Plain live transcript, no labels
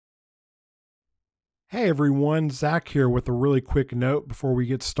Hey everyone, Zach here with a really quick note before we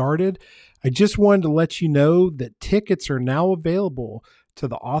get started. I just wanted to let you know that tickets are now available to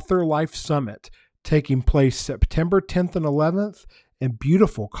the Author Life Summit taking place September 10th and 11th in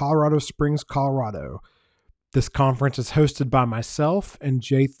beautiful Colorado Springs, Colorado. This conference is hosted by myself and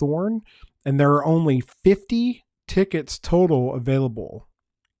Jay Thorne, and there are only 50 tickets total available.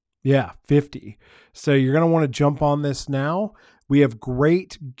 Yeah, 50. So you're going to want to jump on this now. We have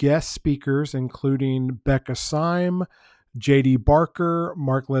great guest speakers, including Becca Syme, JD Barker,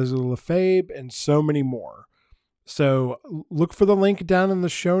 Mark Leslie Lefebvre, and so many more. So look for the link down in the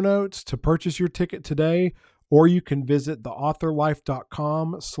show notes to purchase your ticket today, or you can visit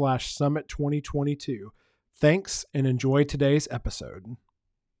theauthorlife.com/summit 2022. Thanks and enjoy today's episode.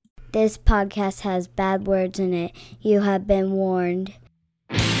 This podcast has bad words in it. You have been warned.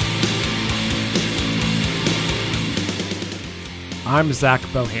 I'm Zach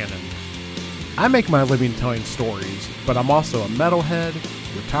Bohannon. I make my living telling stories, but I'm also a metalhead,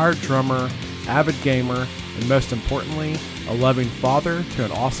 retired drummer, avid gamer, and most importantly, a loving father to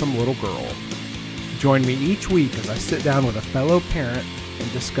an awesome little girl. Join me each week as I sit down with a fellow parent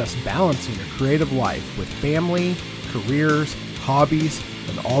and discuss balancing a creative life with family, careers, hobbies,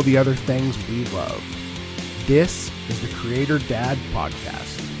 and all the other things we love. This is the Creator Dad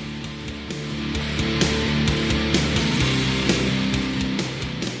Podcast.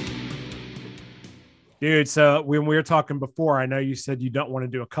 Dude, so when we were talking before, I know you said you don't want to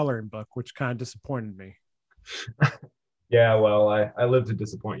do a coloring book, which kind of disappointed me. Yeah, well, I live to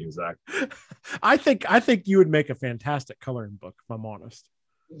disappoint you, Zach. I think you would make a fantastic coloring book, if I'm honest.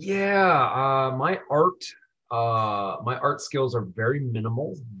 Yeah, my art skills are very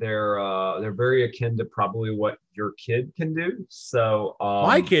minimal. They're very akin to probably what your kid can do. So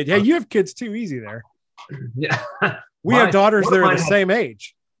my kid, yeah, you have kids too. Easy there. Yeah, we have daughters that are the same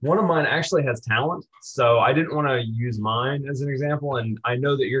age. One of mine actually has talent, so I didn't want to use mine as an example. And I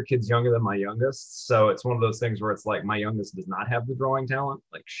know that your kid's younger than my youngest, so it's one of those things where it's like my youngest does not have the drawing talent.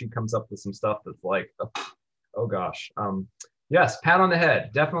 Like she comes up with some stuff that's like, oh gosh. Yes, pat on the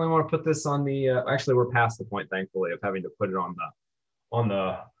head. Definitely want to put this on the. Actually, we're past the point, thankfully, of having to put it on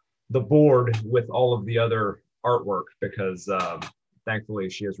the board with all of the other artwork because thankfully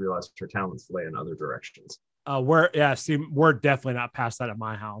she has realized her talents lay in other directions. We're definitely not past that at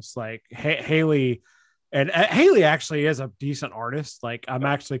my house. Like Haley, and Haley actually is a decent artist. Like I'm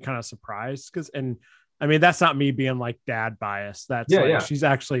actually kind of surprised and I mean that's not me being like dad biased. That's she's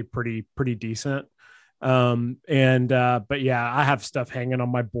actually pretty decent. But yeah, I have stuff hanging on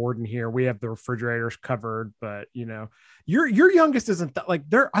my board in here. We have the refrigerators covered, but you know, your youngest isn't that like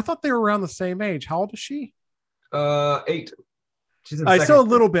I thought they were around the same age. How old is she? 8. She's in so a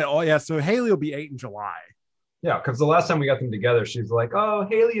little bit. Oh yeah, so Haley will be 8 in July. Yeah, because the last time we got them together, she's like, "Oh,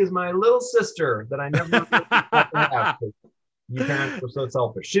 Haley is my little sister that I never have." You parents were so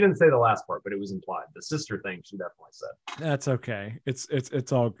selfish. She didn't say the last part, but it was implied. The sister thing, she definitely said. That's okay.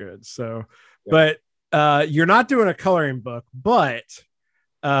 It's all good. So, yeah. But you're not doing a coloring book, but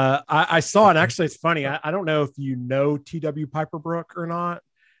I saw, and actually, it's funny. I don't know if you know T.W. Piper Brook or not.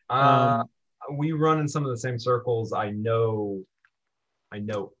 We run in some of the same circles. I know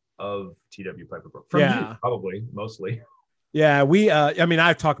of T.W. Piper Brook from you, probably mostly. Yeah, I mean,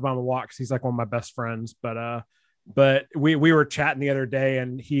 I talk about him a lot because he's like one of my best friends. But we were chatting the other day,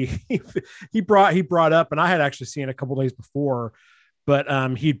 and he brought up, and I had actually seen it a couple days before,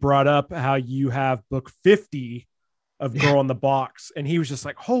 but he brought up how you have book 50 of Girl in the Box, and he was just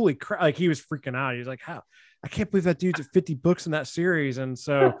like, "Holy crap!" Like he was freaking out. He was like, "How? I can't believe that dude's at 50 books in that series." And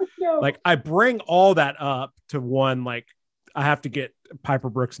so, like, I bring all that up to one, like, I have to get Piper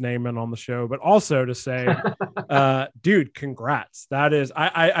Brook's name in on the show, but also to say, dude, congrats. That is,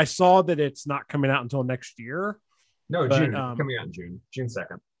 I saw that it's not coming out until next year. No, June. Coming out in June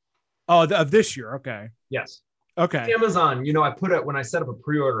 2nd. Oh, of this year. Okay. Yes. Okay. Amazon, when I set up a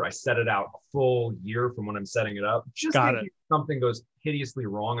pre-order, I set it out a full year from when I'm setting it up. Just in case something goes hideously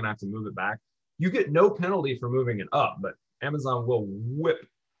wrong and I have to move it back. You get no penalty for moving it up, but Amazon will whip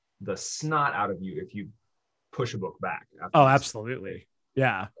the snot out of you if you push a book back. Oh, absolutely.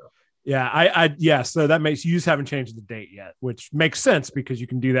 Yeah. Yeah. So that makes, you just haven't changed the date yet, which makes sense because you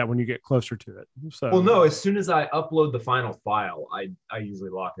can do that when you get closer to it. So, well, no, as soon as I upload the final file, I usually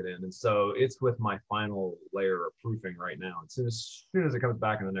lock it in. And so it's with my final layer of proofing right now. As soon as it comes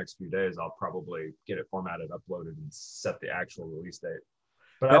back in the next few days, I'll probably get it formatted, uploaded, and set the actual release date.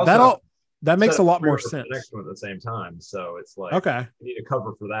 But that makes a lot more sense. The next one at the same time. So it's like, okay, I need a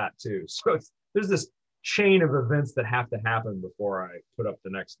cover for that too. So there's this chain of events that have to happen before I put up the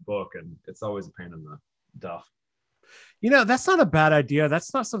next book, and it's always a pain in the duff. That's not a bad idea.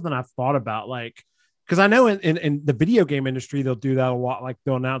 That's not something I've thought about. Like, because I know in the video game industry, they'll do that a lot. Like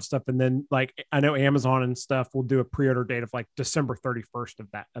they'll announce stuff. And then like, I know Amazon and stuff will do a pre-order date of like December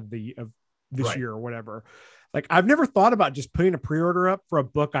 31st of this year or whatever. Like I've never thought about just putting a pre-order up for a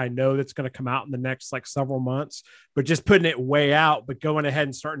book I know that's going to come out in the next like several months, but just putting it way out, but going ahead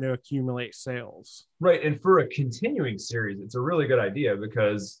and starting to accumulate sales. Right. And for a continuing series, it's a really good idea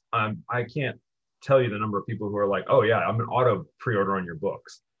because I can't tell you the number of people who are like, oh yeah, I'm an auto pre-order on your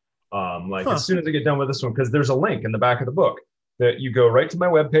books. As soon as I get done with this one, because there's a link in the back of the book that you go right to my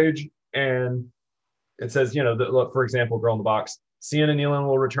webpage and it says, look, for example, Girl in the Box, Sienna Nealon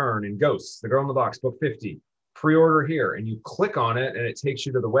will return in Ghosts, The Girl in the Box, book 50. Pre-order here, and you click on it and it takes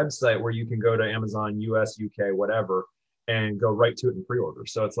you to the website where you can go to Amazon US, UK, whatever, and go right to it and pre-order.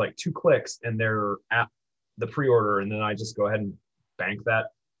 So it's like 2 clicks and they're at the pre-order, and then I just go ahead and bank that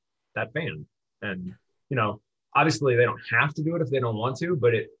fan. And obviously they don't have to do it if they don't want to,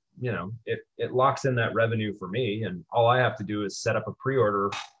 but it locks in that revenue for me, and all I have to do is set up a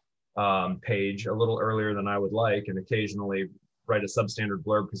pre-order page a little earlier than I would like, and occasionally write a substandard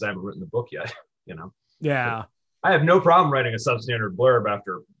blurb because I haven't written the book yet. Yeah. I have no problem writing a substandard blurb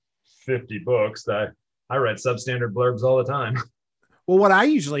after 50 books. I write substandard blurbs all the time. Well, what I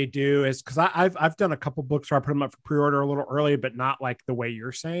usually do is, because I've done a couple books where I put them up for pre-order a little early, but not like the way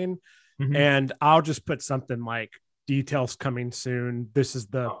you're saying. Mm-hmm. And I'll just put something like details coming soon. This is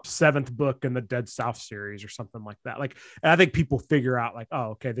the 7th book in the Dead South series or something like that. Like, and I think people figure out like,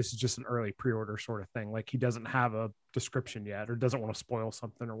 oh, okay, this is just an early pre-order sort of thing. Like he doesn't have a description yet or doesn't want to spoil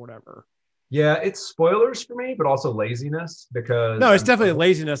something or whatever. Yeah, it's spoilers for me, but also laziness because... No, it's definitely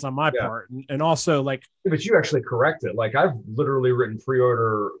laziness on my part. And also like... But you actually correct it. Like I've literally written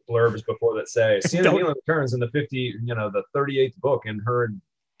pre-order blurbs before that say, Sienna Nealon returns in the 38th book in her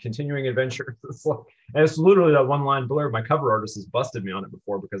continuing adventure. And it's literally that one-line blurb. My cover artist has busted me on it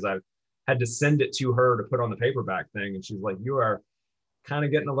before because I've had to send it to her to put on the paperback thing. And she's like, you are kind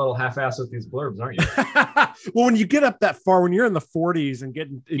of getting a little half-assed with these blurbs, aren't you? Well, when you get up that far, when you're in the 40s and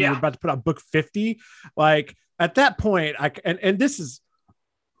you're about to put out book 50, like at that point, I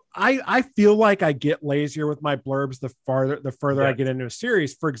feel like I get lazier with my blurbs the further I get into a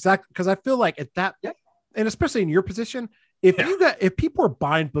series because I feel like at that, and especially in your position, if people are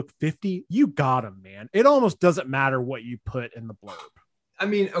buying book 50, you got them, man. It almost doesn't matter what you put in the blurb. I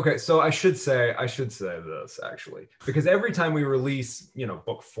mean, okay, so I should say this actually, because every time we release,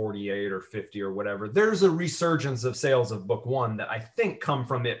 book 48 or 50 or whatever, there's a resurgence of sales of book 1 that I think come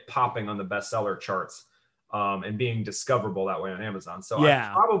from it popping on the bestseller charts and being discoverable that way on Amazon. So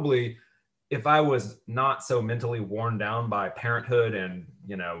I probably, if I was not so mentally worn down by parenthood and,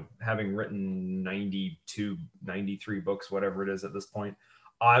 having written 92, 93 books, whatever it is at this point,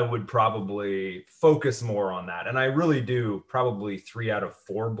 I would probably focus more on that. And I really do probably 3 out of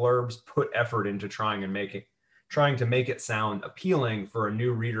 4 blurbs put effort into trying to make it sound appealing for a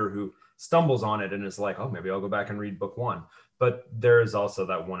new reader who stumbles on it and is like, oh, maybe I'll go back and read book 1. But there is also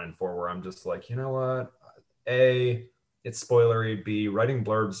that 1 in 4 where I'm just like, you know what? A, it's spoilery. B, writing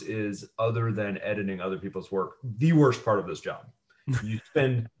blurbs is, other than editing other people's work, the worst part of this job. You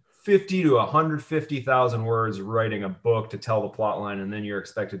spend 50 to 150,000 words writing a book to tell the plot line, and then you're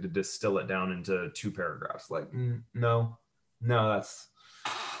expected to distill it down into 2 paragraphs. Like, no, that's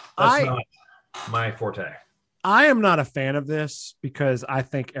not my forte. I am not a fan of this because I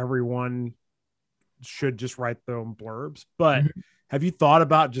think everyone should just write their own blurbs. But have you thought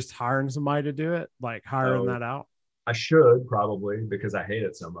about just hiring somebody to do it? Like hiring that out? I should probably, because I hate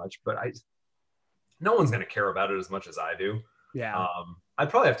it so much, but no one's going to care about it as much as I do. Yeah. I'd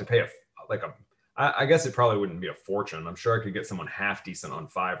probably have to pay I guess it probably wouldn't be a fortune. I'm sure I could get someone half decent on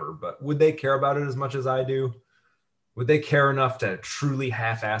Fiverr, but would they care about it as much as I do? Would they care enough to truly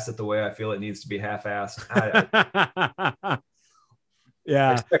half-ass it the way I feel it needs to be half-assed? Yeah.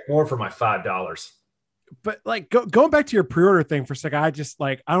 I expect more for my $5. But like going back to your pre-order thing for a second, I just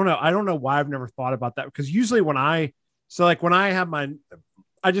like, I don't know why I've never thought about that, because usually when I have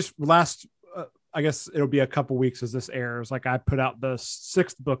I guess it'll be a couple weeks as this airs. Like I put out the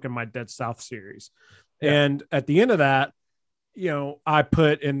 6th book in my Dead South series. Yeah. And at the end of that, I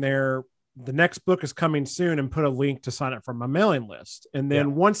put in there, the next book is coming soon, and put a link to sign up for my mailing list. And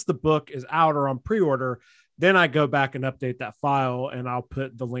then once the book is out or on pre-order, then I go back and update that file and I'll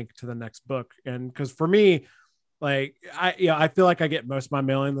put the link to the next book. And because for me, like I feel like I get most of my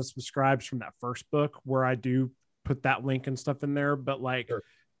mailing list subscribes from that first book where I do put that link and stuff in there. But like,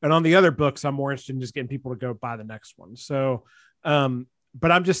 and on the other books, I'm more interested in just getting people to go buy the next one. So,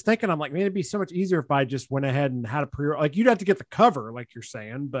 but I'm just thinking, I'm like, man, it'd be so much easier if I just went ahead and had a pre-order. Like you'd have to get the cover, like you're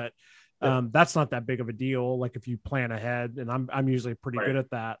saying, but that's not that big of a deal. Like if you plan ahead, and I'm usually pretty good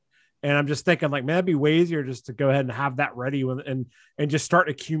at that. And I'm just thinking like, man, it'd be way easier just to go ahead and have that ready and just start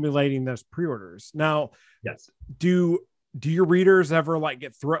accumulating those pre-orders. Now, Yes. do your readers ever like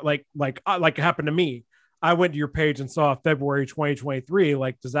get through like it happened to me? I went to your page and saw February 2023.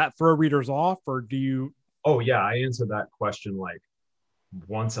 Like, does that throw readers off, or do you? Oh yeah, I answer that question like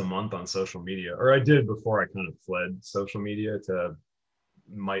once a month on social media, or I did before I kind of fled social media to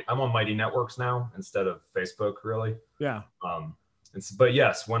I'm on Mighty Networks now instead of Facebook, really. Yeah. But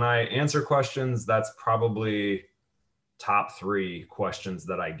yes, when I answer questions, that's probably top 3 questions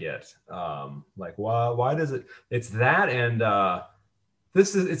that I get. Like, why does it? It's that, and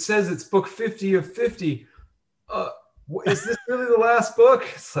it says it's book 50 of 50. Is this really the last book?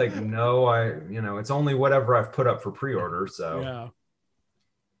 It's like, no, it's only whatever I've put up for pre-order. So Yeah.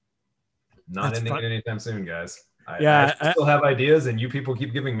 Not ending it anytime soon, guys. I still have ideas, and you people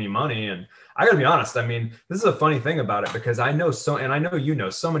keep giving me money. And I gotta be honest. I mean, this is a funny thing about it, because I know and I know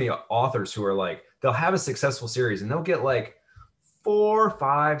so many authors who are like, they'll have a successful series and they'll get like 4,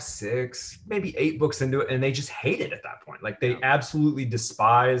 5, 6, maybe 8 books into it, and they just hate it at that point. Like, they absolutely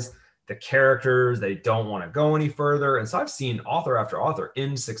despise the characters. They don't want to go any further. And so I've seen author after author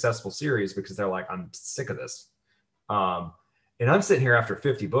in successful series because they're like, I'm sick of this. And I'm sitting here after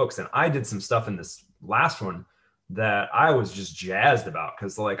 50 books, and I did some stuff in this last one that I was just jazzed about,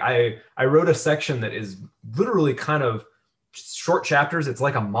 because like I wrote a section that is literally kind of short chapters. It's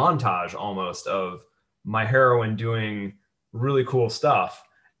like a montage almost of my heroine doing really cool stuff.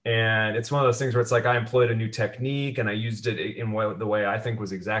 And it's one of those things where it's like I employed a new technique and I used it in the way I think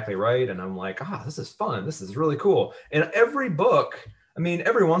was exactly right. And I'm like, this is fun. This is really cool. And every book, I mean,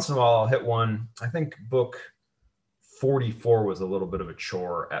 every once in a while I'll hit one. I think book 44 was a little bit of a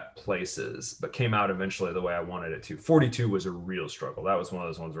chore at places, but came out eventually the way I wanted it to. 42 was a real struggle. That was one of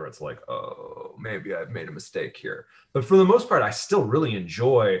those ones where it's like, oh, maybe I've made a mistake here. But for the most part, I still really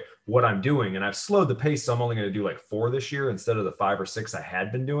enjoy what I'm doing. And I've slowed the pace. So I'm only going to do like 4 this year instead of the 5 or 6 I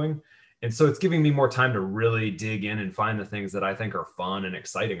had been doing. And so it's giving me more time to really dig in and find the things that I think are fun and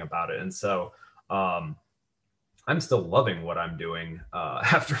exciting about it. And so I'm still loving what I'm doing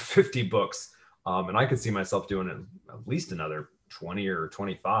after 50 books. And I could see myself doing it at least another 20 or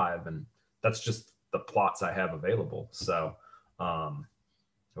 25. And that's just the plots I have available. So,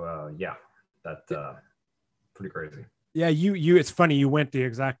 yeah, pretty crazy. Yeah. It's funny. You went the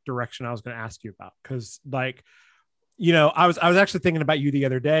exact direction I was going to ask you about. Cause like, I was actually thinking about you the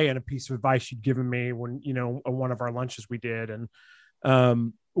other day, and a piece of advice you'd given me when, on one of our lunches we did.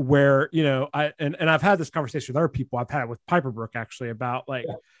 And, where, I've had this conversation with other people. I've had it with Piper Brook actually about like,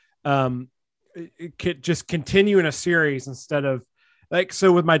 just continuing a series instead of like,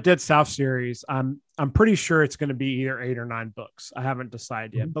 so with my Dead South series, I'm pretty sure it's going to be either 8 or 9 books. I haven't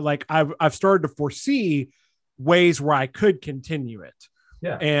decided yet, but like I've started to foresee ways where I could continue it.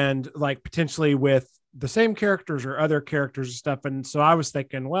 Yeah. And like potentially with the same characters or other characters and stuff. And so I was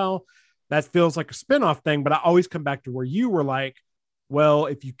thinking, well, that feels like a spinoff thing, but I always come back to where you were like, well,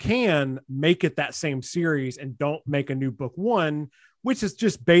 if you can make it that same series and don't make a new book 1, which is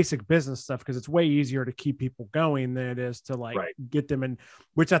just basic business stuff, because it's way easier to keep people going than it is to like get them in,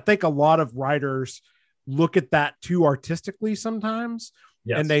 which I think a lot of writers look at that too artistically sometimes.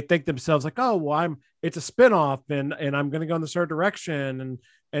 Yes. And they think themselves like, oh, well, it's a spinoff and I'm going to go in this other direction.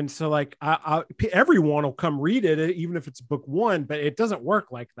 And so like everyone will come read it, even if it's book 1, but it doesn't work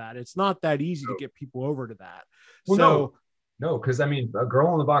like that. It's not that easy to get people over to that. Well, No, because I mean, A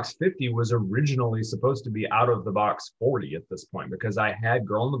Girl in the Box 50 was originally supposed to be Out of the Box 40 at this point, because I had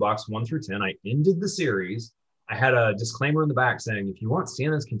Girl in the Box 1 through 10. I ended the series. I had a disclaimer in the back saying, if you want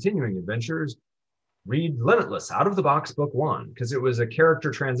Sienna's continuing adventures, read Limitless, Out of the Box book 1, because it was a character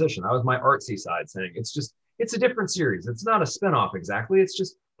transition. That was my artsy side saying, it's a different series. It's not a spinoff exactly. It's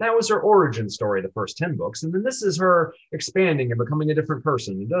just, that was her origin story, the first 10 books. And then this is her expanding and becoming a different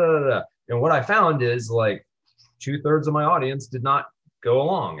person. And what I found is like, 2/3 of my audience did not go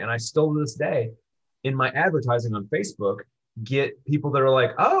along. And I still to this day in my advertising on Facebook get people that are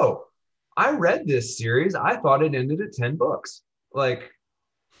like, oh, I read this series. I thought it ended at 10 books. Like,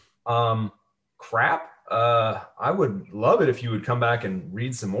 crap. I would love it if you would come back and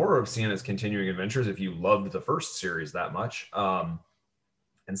read some more of Sienna's continuing adventures if you loved the first series that much. And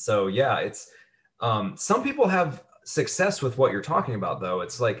so, yeah, it's some people have success with what you're talking about, though.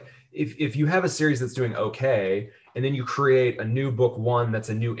 It's like, if you have a series that's doing okay, and then you create a new book 1 that's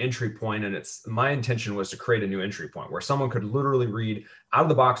a new entry point, and my intention was to create a new entry point where someone could literally read Out of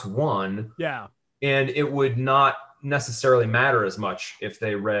the Box 1, and it would not necessarily matter as much if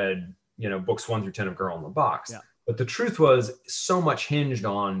they read, books 1 through 10 of Girl in the Box. But the truth was, so much hinged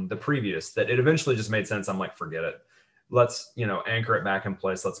on the previous that it eventually just made sense. I'm like, forget it. let's, anchor it back in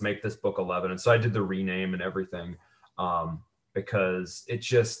place. Let's make this book 11. And so I did the rename and everything, because it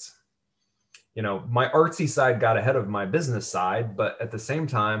just, my artsy side got ahead of my business side, but at the same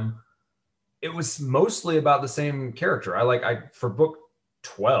time, it was mostly about the same character. For book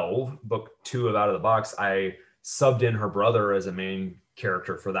 12, book 2 of Out of the Box, I subbed in her brother as a main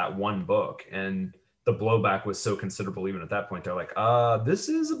character for that one book. And the blowback was so considerable even at that point. They're like, this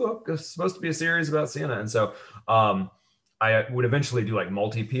is a book. It's supposed to be a series about Sienna. And so I would eventually do like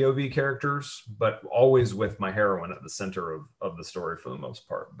multi-POV characters, but always with my heroine at the center of the story for the most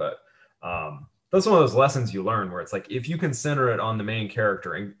part. But that's one of those lessons you learn where it's like, if you can center it on the main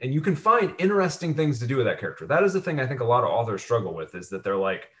character and you can find interesting things to do with that character. That is the thing I think a lot of authors struggle with, is that they're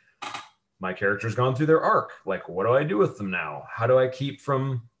like, my character's gone through their arc. Like, what do I do with them now? How do I keep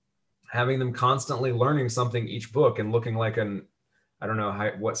from having them constantly learning something each book and looking like I don't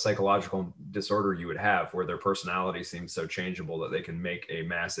know what psychological disorder you would have where their personality seems so changeable that they can make a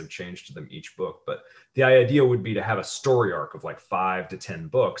massive change to them each book. But the idea would be to have a story arc of like 5 to 10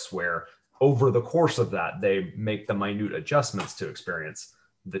 books where over the course of that, they make the minute adjustments to experience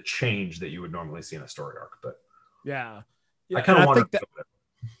the change that you would normally see in a story arc. But yeah, I kind of want to.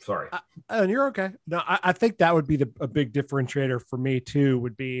 Sorry. And you're okay. No, I think that would be a big differentiator for me too,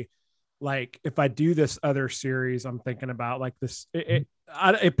 would be like, if I do this other series, I'm thinking about like this, it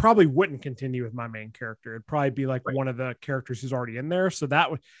probably wouldn't continue with my main character. It'd probably be like one of the characters who's already in there. So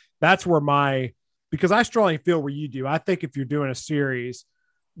that's where because I strongly feel where you do. I think if you're doing a series,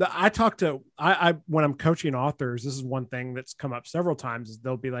 when I'm coaching authors, this is one thing that's come up several times, is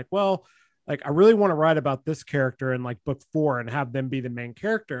they'll be like, well, like, I really want to write about this character in like book 4 and have them be the main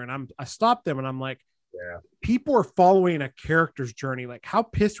character. And I stop them and I'm like, yeah, people are following a character's journey. Like, how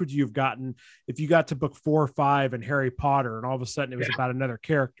pissed would you have gotten if you got to book 4 or 5 in Harry Potter and all of a sudden it was about another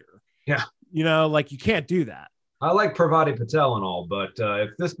character? Yeah. Like, you can't do that. I like Parvati Patel and all, but if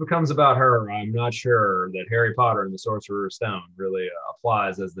this becomes about her, I'm not sure that Harry Potter and the Sorcerer's Stone really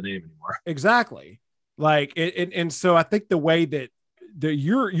applies as the name anymore. Exactly. Like, and so I think the way that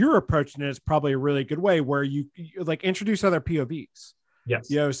you're approaching it is probably a really good way, where you like introduce other POVs.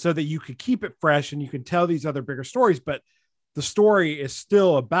 Yes. So that you could keep it fresh and you can tell these other bigger stories, but the story is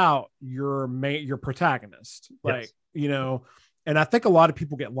still about your protagonist. Like, yes. And I think a lot of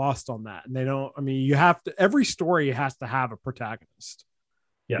people get lost on that, and they don't. I mean, every story has to have a protagonist.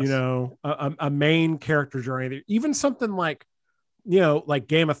 Yes. A main character journey. Even something like, like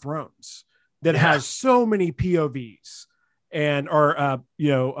Game of Thrones that has so many POVs,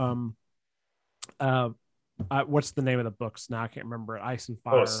 what's the name of the books now? I can't remember it. Ice and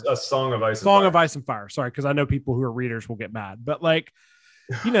Fire. A Song of Ice and Song Fire. of Ice and Fire. Sorry, because I know people who are readers will get mad, but like.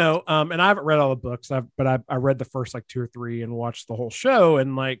 And I haven't read all the books, but I read the first like 2 or 3 and watched the whole show.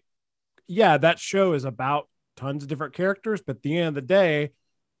 And like, yeah, that show is about tons of different characters, but at the end of the day,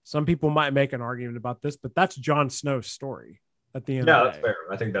 some people might make an argument about this, but that's Jon Snow's story at the end of the day. Yeah, that's fair.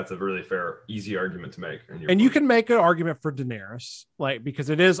 I think that's a really fair, easy argument to make. And you can make an argument for Daenerys, like, because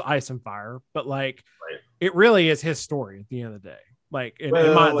it is Ice and Fire, but like, it really is his story at the end of the day. Like,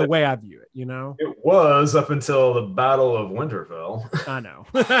 the way I view it, It was up until the Battle of Winterfell. I know.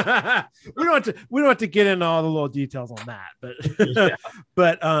 we don't have to get into all the little details on that,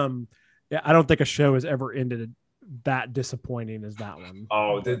 but I don't think a show has ever ended that disappointing as that one.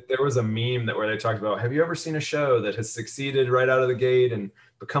 Oh, there was a meme where they talked about, have you ever seen a show that has succeeded right out of the gate and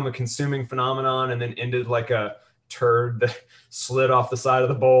become a consuming phenomenon and then ended like a turd that slid off the side of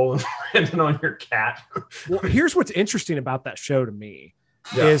the bowl and landed on your cat? Well, here's what's interesting about that show to me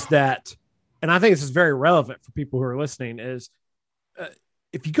is that, and I think this is very relevant for people who are listening, is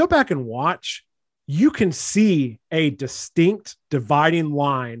if you go back and watch, you can see a distinct dividing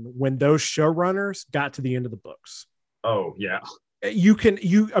line when those showrunners got to the end of the books. Oh yeah.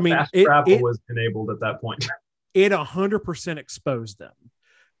 Fast travel was enabled at that point. It 100% exposed them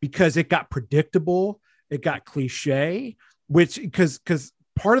because it got predictable. It got cliche, because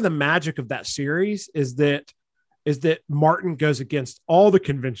part of the magic of that series is that Martin goes against all the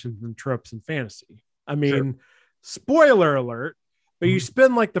conventions and tropes in fantasy. I mean, spoiler alert, but you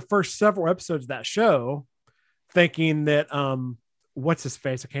spend like the first several episodes of that show thinking that, what's his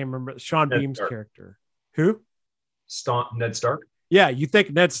face? I can't remember. Sean Beam's character. Who? Ned Stark. Yeah. You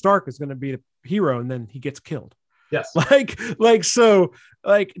think Ned Stark is going to be the hero, and then he gets killed. Yes. So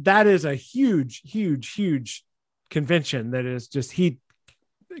that is a huge convention that is just, he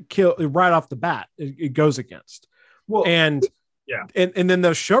killed right off the bat. It goes against. Well, and then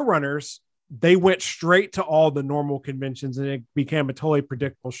those showrunners, they went straight to all the normal conventions and it became a totally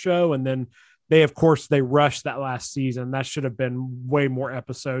predictable show. And then they rushed that last season. That should have been way more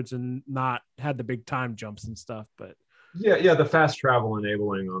episodes and not had the big time jumps and stuff. But Yeah, the fast travel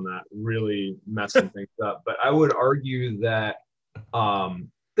enabling on that really messing things up. But I would argue that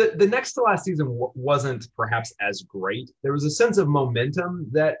the next to last season wasn't perhaps as great. There was a sense of momentum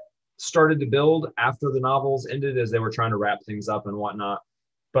that started to build after the novels ended as they were trying to wrap things up and whatnot.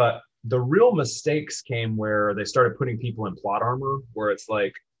 But the real mistakes came where they started putting people in plot armor, where it's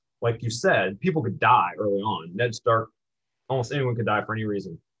like you said, people could die early on. Ned Stark, almost anyone could die for any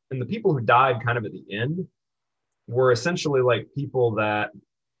reason. And the people who died kind of at the end were essentially like people that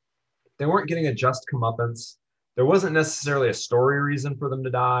they weren't getting a just comeuppance. There wasn't necessarily a story reason for them to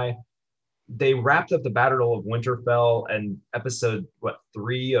die. They wrapped up the Battle of Winterfell and episode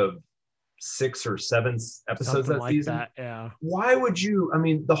 3 of 6 or 7 episodes Something that like season. that, yeah. Why would you? I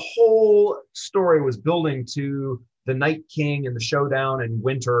mean, the whole story was building to the Night King and the showdown and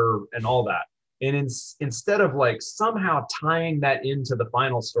winter and all that. And instead of like somehow tying that into the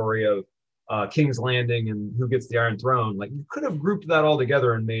final story of King's Landing and who gets the Iron Throne, like you could have grouped that all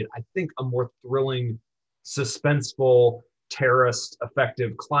together and made, I think, a more thrilling, suspenseful, terrorist,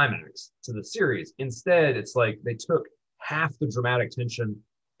 effective climax to the series. Instead, it's like they took half the dramatic tension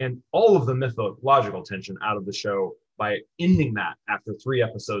and all of the mythological tension out of the show by ending that after 3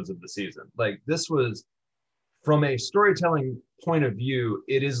 episodes of the season. Like this was, from a storytelling point of view,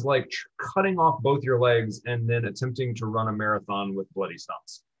 it is like cutting off both your legs and then attempting to run a marathon with bloody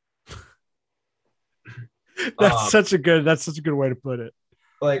stumps. That's such a good way to put it.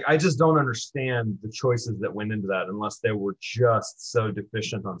 Like, I just don't understand the choices that went into that unless they were just so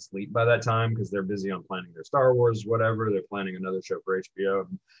deficient on sleep by that time because they're busy on planning their Star Wars, whatever. They're planning another show for HBO.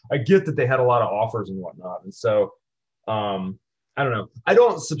 I get that they had a lot of offers and whatnot. And so, I don't know. I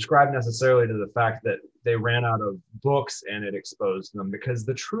don't subscribe necessarily to the fact that they ran out of books and it exposed them, because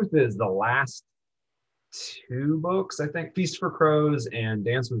the truth is the last 2 books, I think, Feast for Crows and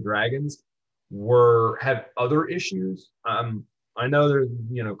Dance with Dragons, have other issues. I know they're,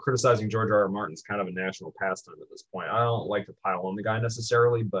 criticizing George R.R. Martin's kind of a national pastime at this point. I don't like to pile on the guy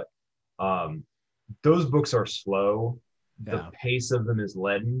necessarily, but those books are slow. Yeah. The pace of them is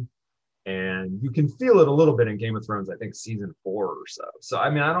leaden, and you can feel it a little bit in Game of Thrones, I think season 4 or so. So, I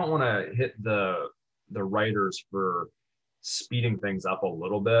mean, I don't want to hit the writers for speeding things up a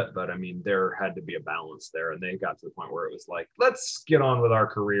little bit, but I mean, there had to be a balance there, and they got to the point where it was like, let's get on with our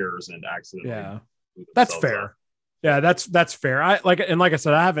careers and accidentally. Yeah, that's fair. Up. Yeah, that's fair. Like I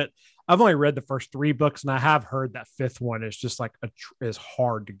said, I've only read the first 3 books, and I have heard that 5th one is just like is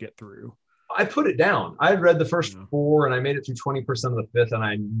hard to get through. I put it down. I had read the first 4 and I made it through 20% of the 5th, and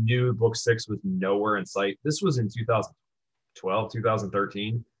I knew book 6 was nowhere in sight. This was in 2012,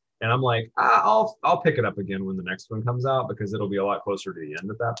 2013. And I'm like, I'll pick it up again when the next one comes out, because it'll be a lot closer to the end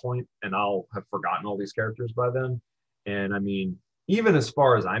at that point, and I'll have forgotten all these characters by then. And I mean, even as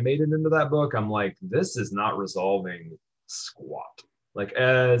far as I made it into that book, I'm like, this is not resolving squat. Like,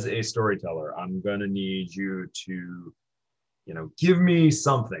 as a storyteller, I'm going to need you to, give me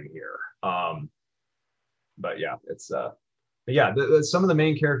something here. But yeah, it's, some of the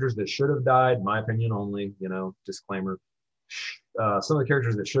main characters that should have died, my opinion only, disclaimer, some of the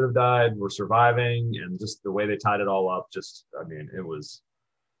characters that should have died were surviving, and just the way they tied it all up, it was,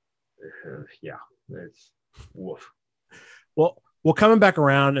 it's woof. Well, coming back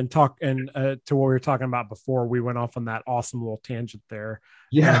around and talk to what we were talking about before we went off on that awesome little tangent there.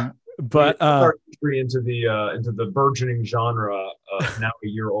 Yeah. But our entry into the burgeoning genre now a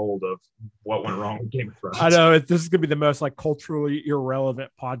year old of what went wrong with Game of Thrones. I know this is gonna be the most like culturally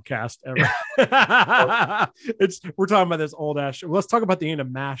irrelevant podcast ever. We're talking about this old ass. Let's talk about the end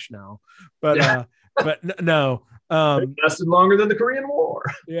of MASH now. But no, it lasted longer than the Korean War.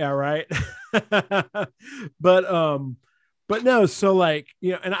 Yeah, right. But no, so like,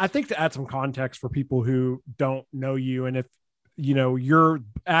 and I think to add some context for people who don't know you, and if your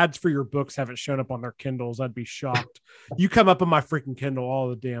ads for your books haven't shown up on their Kindles, I'd be shocked. You come up on my freaking Kindle all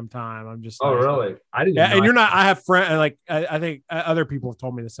the damn time. I'm just really? I didn't. Yeah, and you're not. I have friends like I think other people have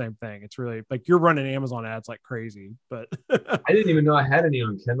told me the same thing. It's really like you're running Amazon ads like crazy. But I didn't even know I had any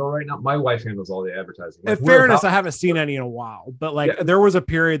on Kindle right now. My wife handles all the advertising. In fairness, I haven't seen any in a while, but there was a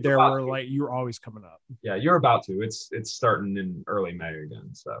period there where like you were always coming up. Yeah, you're about to. It's starting in early May again.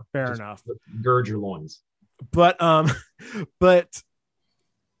 So fair enough. Gird your loins. But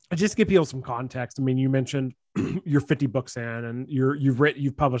just give people some context. I mean, you mentioned you're 50 books in, and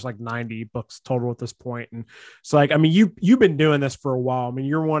you've published like 90 books total at this point. And so like, I mean, you've been doing this for a while. I mean,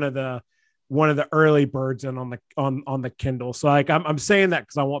 you're one of the early birds in on the Kindle. So like, I'm saying that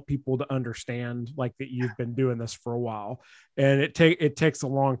because I want people to understand like that you've been doing this for a while, and it takes a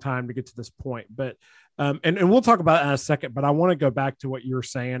long time to get to this point. But and we'll talk about it in a second, but I want to go back to what you were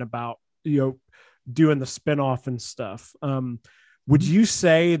saying about, doing the spinoff and stuff. Would you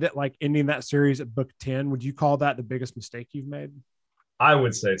say that like ending that series at book 10, would you call that the biggest mistake you've made? I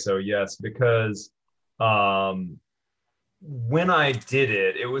would say so, yes, because when I did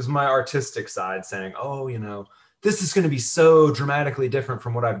it, it was my artistic side saying, oh, this is going to be so dramatically different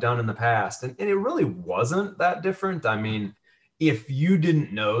from what I've done in the past. And it really wasn't that different. I mean, if you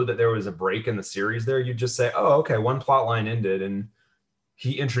didn't know that there was a break in the series there, you'd just say, oh, okay, one plot line ended and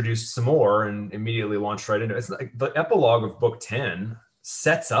he introduced some more and immediately launched right into it. It's like the epilogue of book 10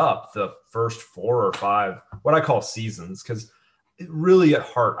 sets up the first 4 or 5, what I call seasons, because really at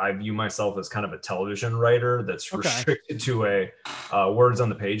heart, I view myself as kind of a television writer that's restricted to a words on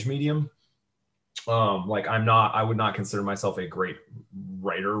the page medium. Like I would not consider myself a great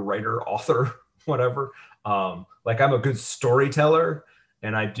writer, author, whatever. Like I'm a good storyteller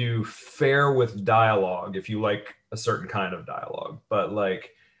and I do fair with dialogue if you like a certain kind of dialogue. But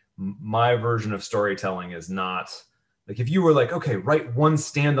like my version of storytelling is not like, if you were like, okay, write one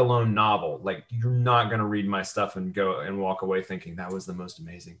standalone novel, like you're not going to read my stuff and go and walk away thinking that was the most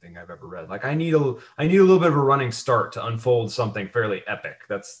amazing thing I've ever read. Like I need a little bit of a running start to unfold something fairly epic.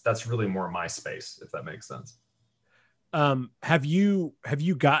 That's really more my space, if that makes sense. Have you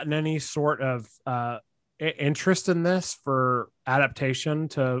gotten any sort of interest in this for adaptation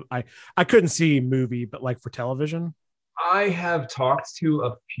to, I couldn't see movie, but like for television? I have talked to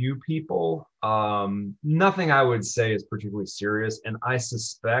a few people. Nothing I would say is particularly serious. And I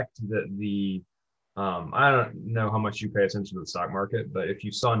suspect that I don't know how much you pay attention to the stock market, but if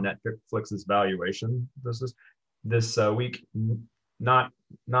you saw Netflix's valuation this week, not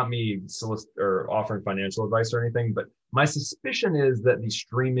me or offering financial advice or anything, but my suspicion is that the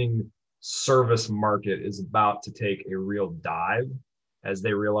streaming service market is about to take a real dive as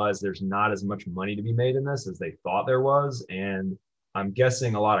they realize there's not as much money to be made in this as they thought there was. And I'm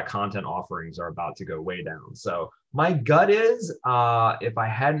guessing a lot of content offerings are about to go way down. So my gut is if I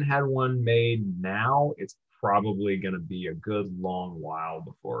hadn't had one made now, it's probably going to be a good long while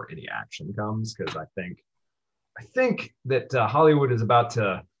before any action comes, because I think that Hollywood is about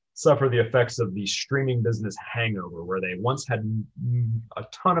to suffer the effects of the streaming business hangover, where they once had a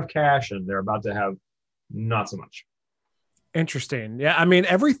ton of cash and they're about to have not so much. Interesting. Yeah. I mean,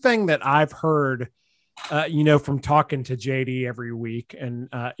 everything that I've heard, from talking to JD every week, and,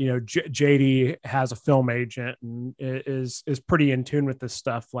 JD has a film agent and is pretty in tune with this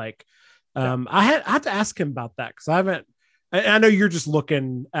stuff. Like, I had to ask him about that, because I know you're just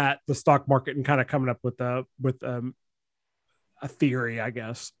looking at the stock market and kind of coming up with a theory, I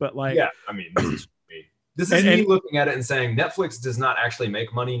guess. But like, yeah, I mean, this is me looking at it and saying Netflix does not actually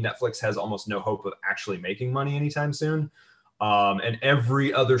make money. Netflix has almost no hope of actually making money anytime soon. And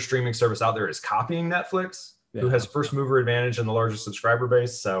every other streaming service out there is copying Netflix, who has first mover advantage and the largest subscriber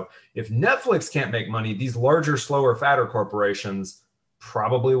base. So if Netflix can't make money, these larger, slower, fatter corporations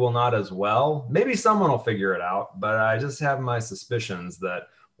probably will not as well. Maybe someone will figure it out, but I just have my suspicions that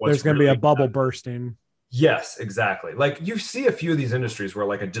there's going to be a bubble bursting. Yes, exactly. Like you see a few of these industries where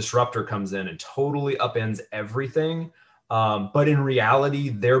like a disruptor comes in and totally upends everything. But in reality,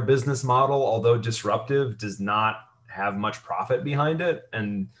 their business model, although disruptive, does not have much profit behind it.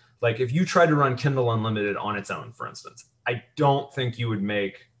 And like if you tried to run Kindle Unlimited on its own, for instance, I don't think you would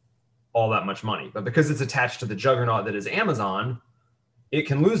make all that much money. But because it's attached to the juggernaut that is Amazon, it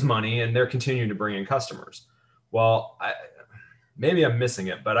can lose money and they're continuing to bring in customers. Well, maybe I'm missing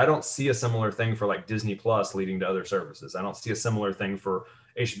it, but I don't see a similar thing for like Disney Plus leading to other services. I don't see a similar thing for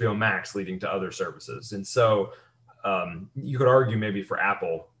HBO Max leading to other services. And so you could argue maybe for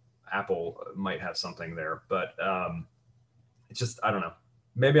Apple might have something there, but it's just, I don't know.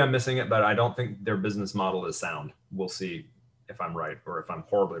 Maybe I'm missing it, but I don't think their business model is sound. We'll see if I'm right or if I'm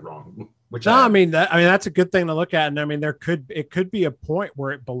horribly wrong. I mean, that's a good thing to look at. And I mean, it could be a point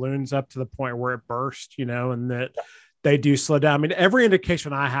where it balloons up to the point where it bursts, and that they do slow down. I mean, every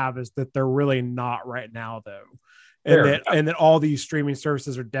indication I have is that they're really not right now, though. And that all these streaming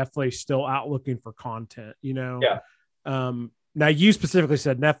services are definitely still out looking for content, Yeah. Now you specifically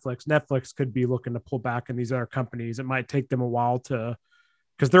said Netflix. Netflix could be looking to pull back in these other companies. It might take them a while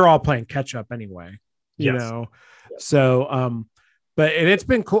because they're all playing catch up anyway, you know? Yes. So, but it's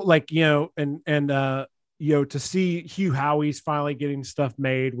been cool, like, to see Hugh Howey's finally getting stuff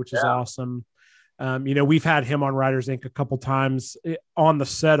made, which is awesome. We've had him on Writers Inc. a couple times on the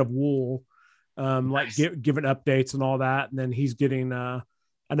set of Wool, nice. Like giving updates and all that. And then he's getting, I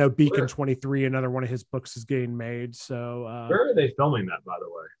know Beacon 23, another one of his books is getting made. So where are they filming that, by the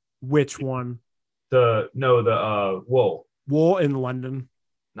way? Which one? The Wool. Wool in London.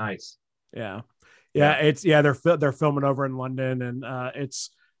 Nice. Yeah. They're filming over in London, and it's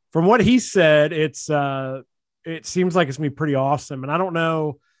from what he said, it seems like it's gonna be pretty awesome. And I don't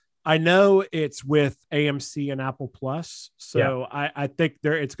know. I know it's with AMC and Apple Plus, so I think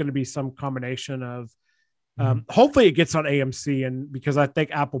it's going to be some combination of. Hopefully, it gets on AMC, and because I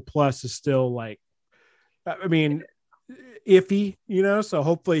think Apple Plus is still like, I mean, iffy, So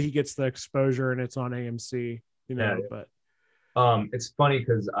hopefully, he gets the exposure and it's on AMC, But it's funny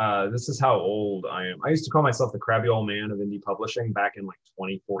because this is how old I am. I used to call myself the crabby old man of indie publishing back in like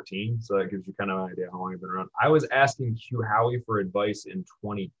 2014. So that gives you kind of an idea how long I've been around. I was asking Hugh Howey for advice in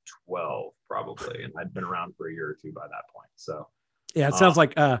 2012, probably, and I'd been around for a year or two by that point. So yeah, it sounds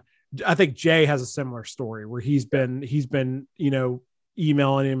like I think Jay has a similar story where he's been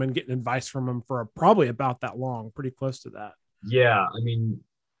emailing him and getting advice from him for probably about that long, pretty close to that. Yeah, I mean,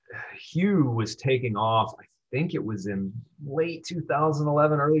 Hugh was taking off. I think it was in late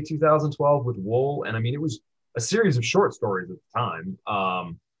 2011, early 2012 with Wool. And I mean, it was a series of short stories at the time.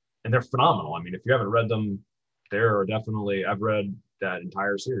 And they're phenomenal. I mean, if you haven't read them, I've read that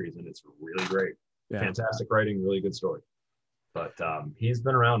entire series and it's really great. Yeah. Fantastic writing, really good story. But he's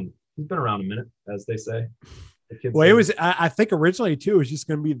been around a minute, as they say. Well, it was, I think originally too, it was just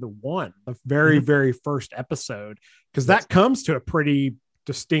going to be the very, very first episode, because that comes to a pretty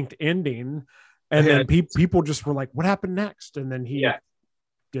distinct ending. And then people just were like, what happened next? And then he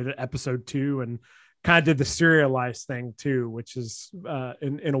did an episode 2 and kind of did the serialized thing too, which is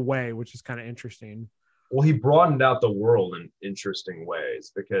in a way, which is kind of interesting. Well, he broadened out the world in interesting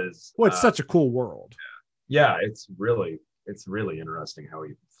ways because it's such a cool world. Yeah, it's really interesting how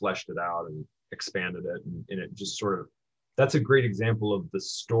he fleshed it out and expanded it. And it just sort of, that's a great example of the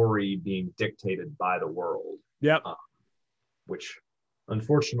story being dictated by the world. Yep. Which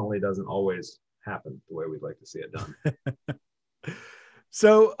unfortunately doesn't always happen the way we'd like to see it done.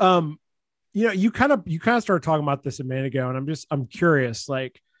 So, you kind of started talking about this a minute ago, and I'm curious,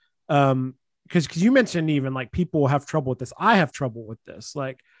 like, because you mentioned even like people have trouble with this. I have trouble with this.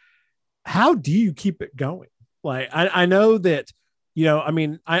 Like, how do you keep it going? Like, I know that,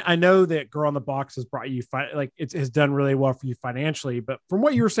 I know that Girl on the Box has brought you, it has done really well for you financially, but from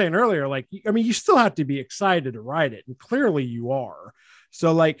what you were saying earlier, like, I mean, you still have to be excited to write it. And clearly you are.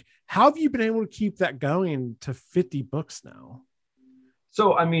 So like, how have you been able to keep that going to 50 books now?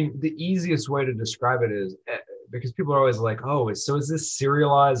 So, I mean, the easiest way to describe it is because people are always like, oh, is this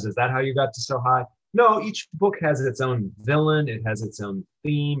serialized? Is that how you got to so high? No, each book has its own villain. It has its own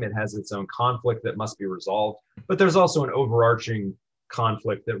theme. It has its own conflict that must be resolved. But there's also an overarching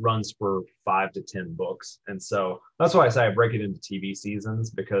conflict that runs for 5 to 10 books. And so that's why I say I break it into TV seasons,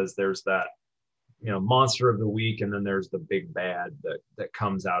 because there's that, monster of the week. And then there's the big bad that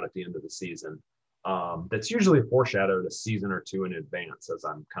comes out at the end of the season. That's usually foreshadowed a season or 2 in advance as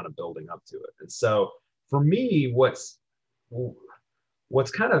I'm kind of building up to it. And so for me, what's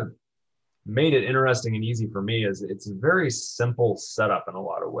kind of made it interesting and easy for me is it's a very simple setup in a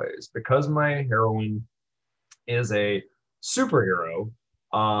lot of ways. Because my heroine is a superhero,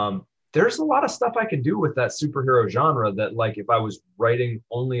 there's a lot of stuff I can do with that superhero genre that, like, if I was writing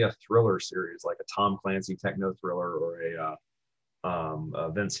only a thriller series, like a Tom Clancy techno thriller or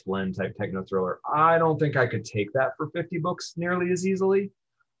a Vince Flynn type techno thriller, I don't think I could take that for 50 books nearly as easily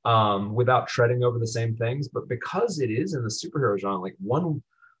without treading over the same things. But because it is in the superhero genre, like one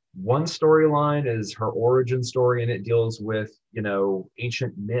storyline is her origin story, and it deals with,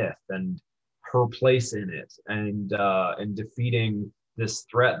 ancient myth and her place in it, and defeating this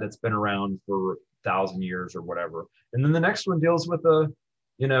threat that's been around for 1,000 years or whatever. And then the next one deals with a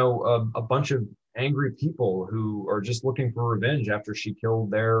bunch of angry people who are just looking for revenge after she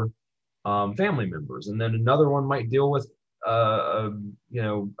killed their family members. And then another one might deal with a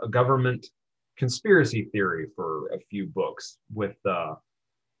government conspiracy theory for a few books with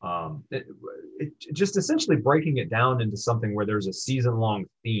it just essentially breaking it down into something where there's a season-long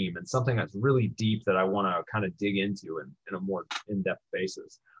theme and something that's really deep that I want to kind of dig into in a more in-depth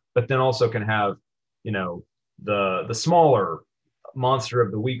basis. But then also can have, the smaller monster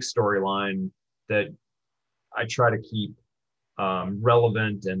of the week storyline that I try to keep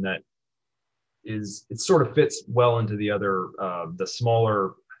relevant, and that it sort of fits well into the other, the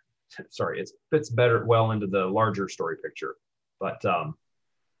smaller, it fits well into the larger story picture. But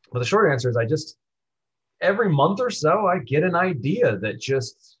the short answer is every month or so, I get an idea that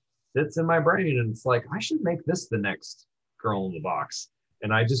just sits in my brain, and it's like, I should make this the next Girl in the Box.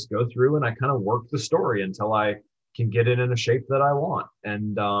 And I just go through and I kind of work the story until I can get it in a shape that I want.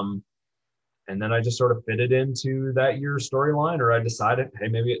 And then I just sort of fit it into that year's storyline, or I decided, hey,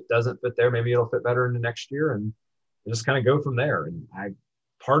 maybe it doesn't fit there. Maybe it'll fit better in the next year, and just kind of go from there. And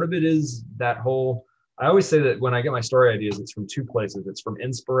part of it is that whole I always say that when I get my story ideas, it's from two places. It's from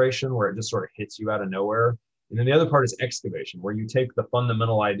inspiration, where it just sort of hits you out of nowhere. And then the other part is excavation, where you take the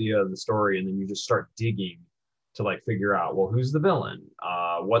fundamental idea of the story and then you just start digging to like figure out, well, who's the villain?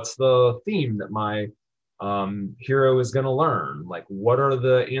 What's the theme that my hero is going to learn? Like, what are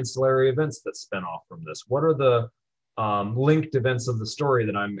the ancillary events that spin off from this? What are the linked events of the story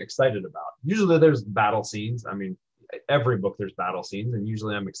that I'm excited about? Usually there's battle scenes. I mean, every book there's battle scenes, and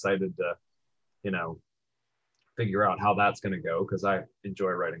usually I'm excited to, you know, figure out how that's going to go, because I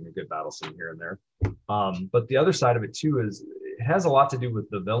enjoy writing a good battle scene here and there. But the other side of it too is it has a lot to do with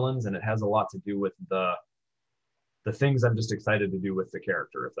the villains, and it has a lot to do with the things I'm just excited to do with the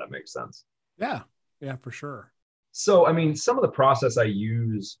character, if that makes sense. Yeah, for sure. So, I mean, some of the process I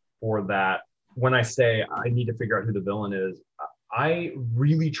use for that, when I say I need to figure out who the villain is, I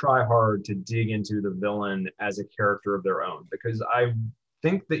really try hard to dig into the villain as a character of their own, because I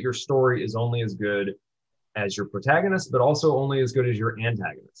think that your story is only as good as your protagonist, but also only as good as your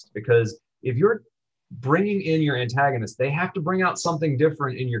antagonist. Because if you're bringing in your antagonist, they have to bring out something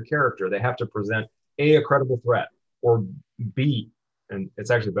different in your character. They have to present a credible threat, or B, and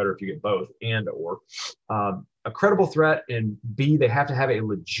it's actually better if you get both, and or a credible threat, and B, they have to have a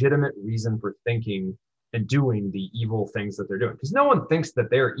legitimate reason for thinking and doing the evil things that they're doing, because no one thinks that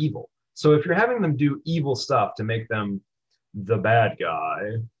they're evil. So if you're having them do evil stuff to make them the bad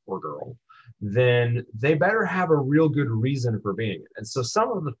guy or girl, then they better have a real good reason for being it. And so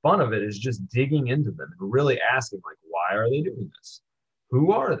some of the fun of it is just digging into them and really asking, like, why are they doing this?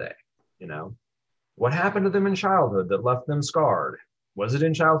 Who are they? You know, what happened to them in childhood that left them scarred? Was it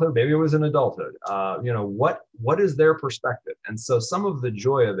in childhood? Maybe it was in adulthood. You know, what is their perspective? And so some of the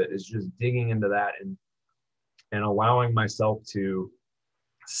joy of it is just digging into that and allowing myself to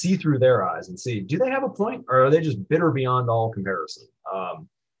see through their eyes and see, do they have a point, or are they just bitter beyond all comparison?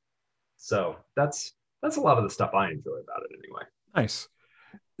 So that's a lot of the stuff I enjoy about it anyway. Nice.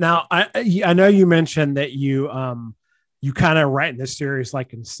 Now, I know you mentioned that you kind of write in this series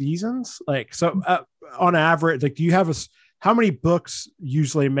like in seasons. Like, so on average, like, do you have how many books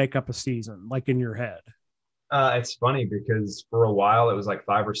usually make up a season, like in your head? It's funny because for a while it was like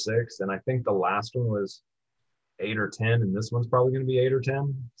 5 or 6, and I think the last one was 8 or 10, and this one's probably going to be 8 or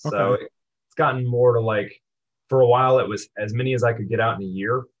 10. So okay. It's gotten more to, like, for a while it was as many as I could get out in a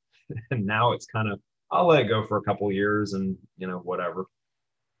year, and now it's kind of, I'll let it go for a couple of years and, you know, whatever.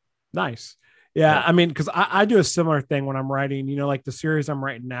 Nice. Yeah. I mean, because I do a similar thing when I'm writing, you know, like the series I'm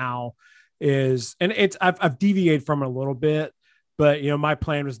writing now is, and I've deviated from it a little bit, but, you know, my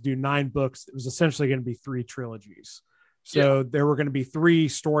plan was to do 9 books. It was essentially going to be 3 trilogies. So there were going to be 3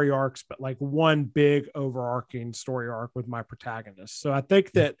 story arcs, but like one big overarching story arc with my protagonist. So I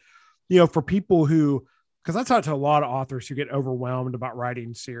think that, you know, for people who, because I talk to a lot of authors who get overwhelmed about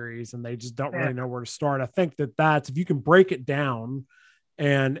writing series and they just don't really know where to start. I think that that's, if you can break it down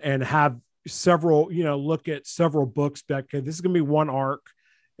and have several, you know, look at several books that, okay, this is going to be one arc.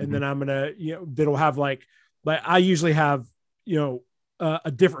 And then I'm going to, you know, that'll have like I usually have, you know, a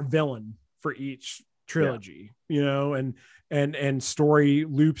different villain for each trilogy, you know, and story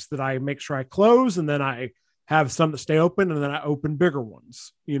loops that I make sure I close. And then I have some that stay open, and then I open bigger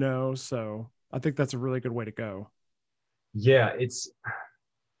ones, you know? So I think that's a really good way to go. Yeah. It's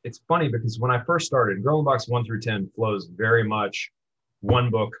funny because when I first started, Girl in Box 1 through 10 flows very much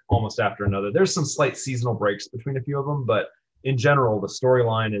one book almost after another. There's some slight seasonal breaks between a few of them, but in general, the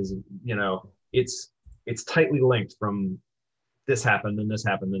storyline is, you know, it's tightly linked from this happened and this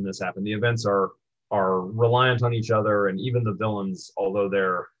happened and this happened. The events are reliant on each other, and even the villains, although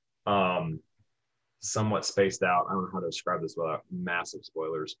they're somewhat spaced out, I don't know how to describe this without massive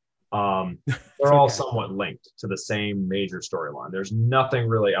spoilers. They're all somewhat linked to the same major storyline. There's nothing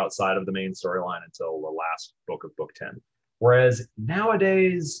really outside of the main storyline until the last book of book 10. Whereas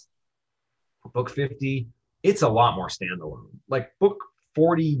nowadays, book 50, it's a lot more standalone. Like book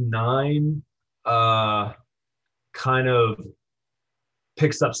 49 kind of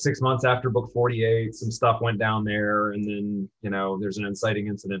picks up 6 months after book 48. Some stuff went down there, and then, you know, there's an inciting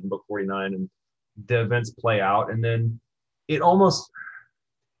incident in book 49, and the events play out, and then it almost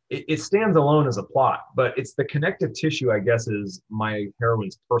it stands alone as a plot, but it's the connective tissue, I guess, is my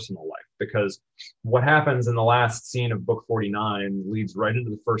heroine's personal life, because what happens in the last scene of book 49 leads right into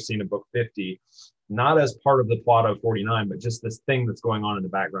the first scene of book 50, not as part of the plot of 49, but just this thing that's going on in the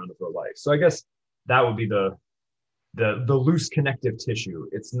background of her life. So I guess that would be the loose connective tissue.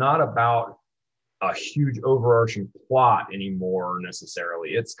 It's not about a huge overarching plot anymore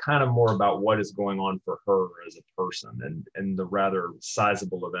necessarily. It's kind of more about what is going on for her as a person, and the rather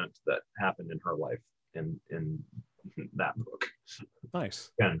sizable event that happened in her life in that book. Nice.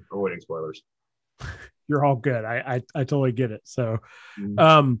 Again, avoiding spoilers. You're all good. I totally get it. So, Mm.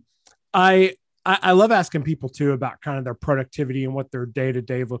 um, I love asking people too about kind of their productivity and what their day to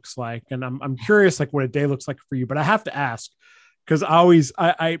day looks like. And I'm curious like what a day looks like for you, but I have to ask because I always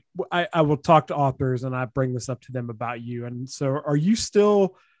I will talk to authors and I bring this up to them about you. And so are you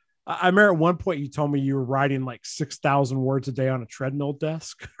still I remember at one point you told me you were writing like 6,000 words a day on a treadmill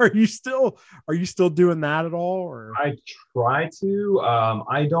desk. Are you still doing that at all? Or I try to.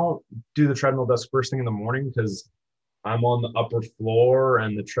 I don't do the treadmill desk first thing in the morning because I'm on the upper floor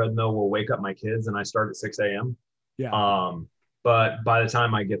and the treadmill will wake up my kids and I start at 6 a.m. yeah. But by the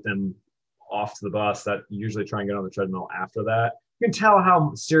time I get them off to the bus, that usually try and get on the treadmill after that. You can tell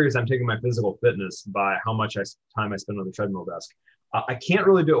how serious I'm taking my physical fitness by how much time I spend on the treadmill desk. I can't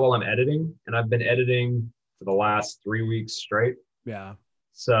really do it while I'm editing, and I've been editing for the last 3 weeks straight. Yeah.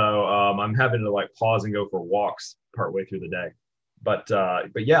 So I'm having to like pause and go for walks partway through the day. But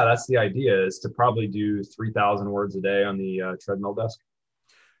yeah, that's the idea, is to probably do 3,000 words a day on the treadmill desk.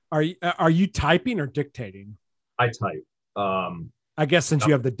 Are you typing or dictating? I type. I guess since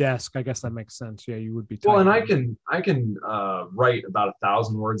you have the desk, I guess that makes sense. Yeah, you would be typing. Well, and I can write about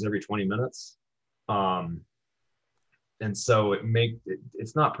 1,000 words every 20 minutes. And so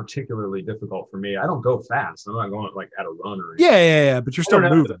it's not particularly difficult for me. I don't go fast. I'm not going like at a run or anything. Yeah. But you're still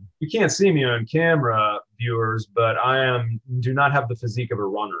moving. You can't see me on camera, viewers, but do not have the physique of a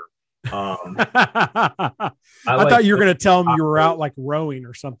runner. I thought you were going to tell them you were out like rowing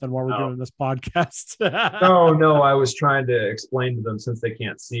or something while we're doing this podcast. No, I was trying to explain to them, since they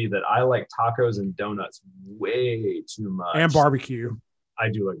can't see, that I like tacos and donuts way too much. And barbecue. I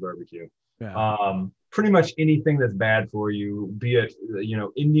do like barbecue. Yeah. Pretty much anything that's bad for you, be it,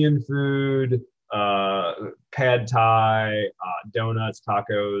 Indian food, pad thai, donuts,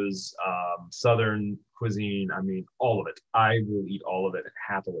 tacos, Southern cuisine. I mean, all of it. I will eat all of it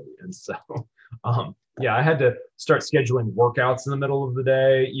happily. And so, yeah, I had to start scheduling workouts in the middle of the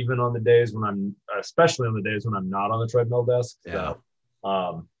day, even on the days when especially on the days when I'm not on the treadmill desk. Yeah.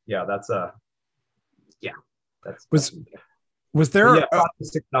 So, yeah, was there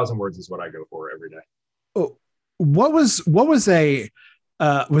 6,000 words is what I go for every day. What was was there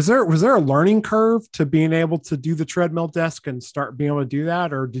a learning curve to being able to do the treadmill desk and start being able to do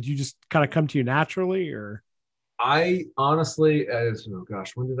that, or did you just kind of come to you naturally? Or I honestly,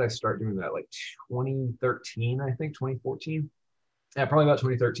 when did I start doing that? Like 2013, I think 2014. Yeah, probably about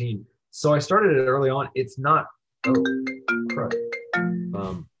 2013. So I started it early on. It's not. Oh, crap.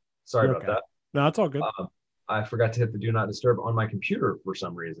 Sorry about that. No, it's all good. I forgot to hit the do not disturb on my computer for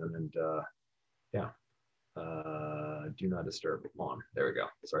some reason, and yeah. Do not disturb on. There we go.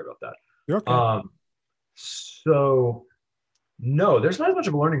 Sorry about that. You're okay. So no, there's not as much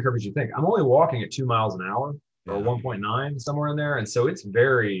of a learning curve as you think. I'm only walking at 2 miles an hour or 1.9, somewhere in there. And so it's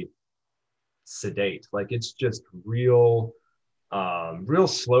very sedate. Like it's just real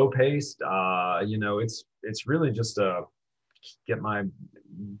slow paced. It's really just to get my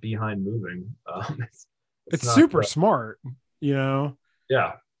behind moving. It's not super smart, Yeah.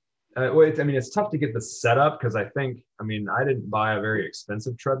 It's tough to get the setup because I didn't buy a very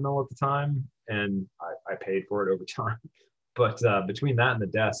expensive treadmill at the time, and I paid for it over time. But between that and the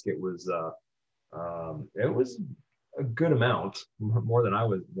desk, it was a good amount, more than I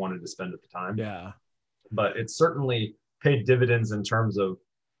wanted to spend at the time. Yeah. But it certainly paid dividends in terms of,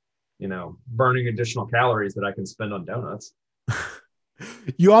 burning additional calories that I can spend on donuts.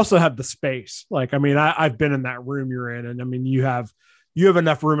 You also have the space. Like, I've been in that room you're in, and you have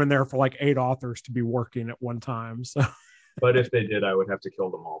enough room in there for like 8 authors to be working at one time. So, but if they did, I would have to kill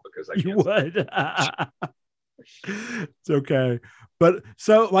them all because you would. It's okay. But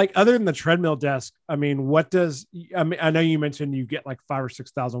so like, other than the treadmill desk, I know you mentioned you get like 5,000 or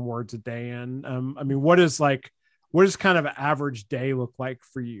 6,000 words a day in. What does kind of an average day look like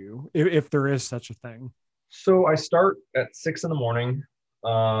for you, if there is such a thing? So I start at 6 a.m.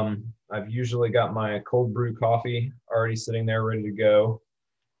 I've usually got my cold brew coffee already sitting there ready to go.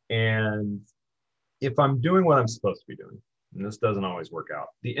 And if I'm doing what I'm supposed to be doing, and this doesn't always work out,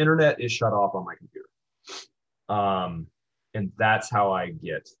 the internet is shut off on my computer. And that's how I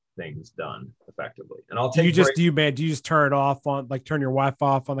get things done effectively. And I'll take do you just turn it off on, like, turn your Wi-Fi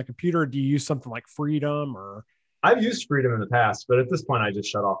off on the computer? Or do you use something like Freedom? Or I've used Freedom in the past, but at this point I just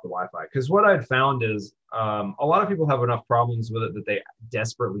shut off the Wi-Fi, because what I've found is a lot of people have enough problems with it that they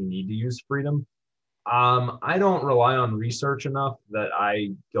desperately need to use Freedom. I don't rely on research enough that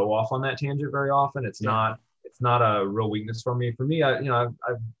I go off on that tangent very often. It's not a real weakness for me. For me, I've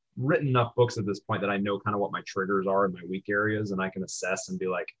written enough books at this point that I know kind of what my triggers are in my weak areas, and I can assess and be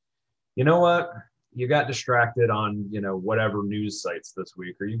like, you know what? you got distracted on, whatever news sites this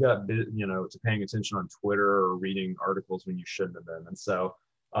week, or you got, to paying attention on Twitter or reading articles when you shouldn't have been. And so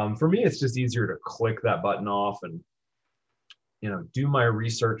for me, it's just easier to click that button off and, do my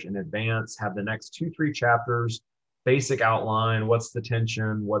research in advance, have the next 2-3 chapters, basic outline, what's the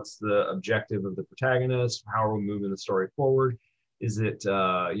tension, what's the objective of the protagonist, how are we moving the story forward? Is it,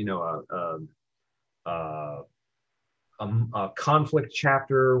 a conflict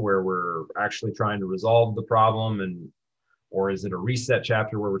chapter where we're actually trying to resolve the problem, or is it a reset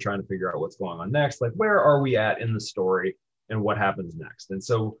chapter where we're trying to figure out what's going on next? Like, where are we at in the story and what happens next? And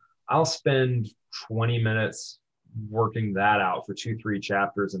so I'll spend 20 minutes working that out for 2-3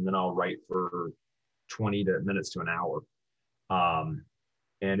 chapters, and then I'll write for 20 minutes to an hour.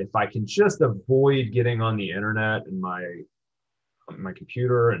 And if I can just avoid getting on the internet and my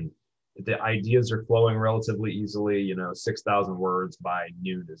computer, and the ideas are flowing relatively easily, 6,000 words by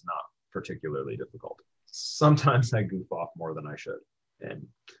noon is not particularly difficult. Sometimes I goof off more than I should. And,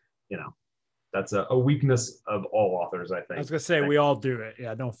 that's a weakness of all authors, I think. I was going to say, we all do it.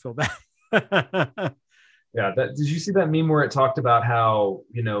 Yeah, don't feel bad. Yeah. Did you see that meme where it talked about how,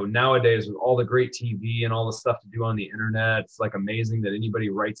 nowadays with all the great TV and all the stuff to do on the internet, it's like amazing that anybody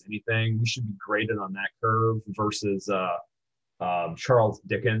writes anything. We should be graded on that curve versus, Charles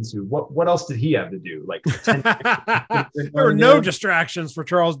Dickens, who what else did he have to do? Like there were no distractions for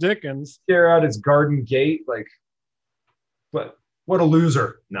Charles Dickens. Stare out his garden gate, like, what a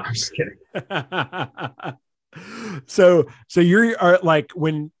loser. No, I'm just kidding. So you're like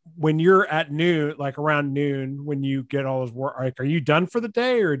when you're at noon, like around noon, when you get all his work, like, are you done for the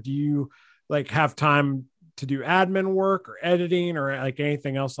day, or do you like have time to do admin work or editing or like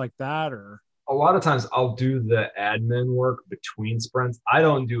anything else like that? Or a lot of times I'll do the admin work between sprints. I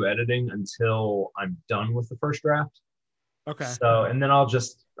don't do editing until I'm done with the first draft. Okay. So, and then I'm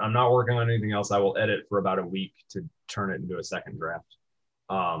not working on anything else. I will edit for about a week to turn it into a second draft.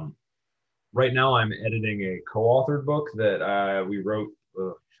 Right now I'm editing a co-authored book that we wrote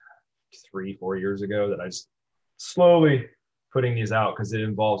 3-4 years ago, that I just slowly putting these out because it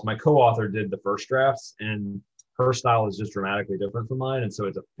involves, my co-author did the first drafts, and her style is just dramatically different from mine. And so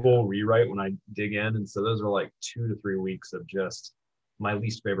it's a full rewrite when I dig in. And so those are like 2 to 3 weeks of just my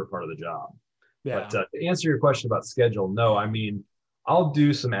least favorite part of the job. Yeah. But to answer your question about schedule, no, I mean, I'll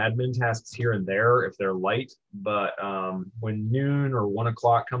do some admin tasks here and there if they're light, but when noon or 1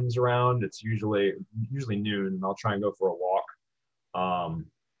 o'clock comes around, it's usually noon, and I'll try and go for a walk.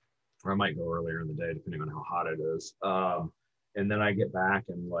 Or I might go earlier in the day, depending on how hot it is. And then I get back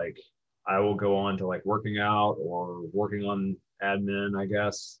and like, I will go on to like working out or working on admin, I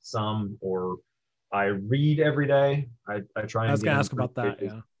guess, some, or I read every day. I try and I was going to ask about that.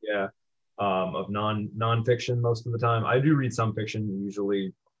 Pages, yeah. Of nonfiction most of the time. I do read some fiction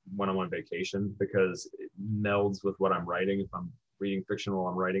usually when I'm on vacation because it melds with what I'm writing if I'm reading fiction while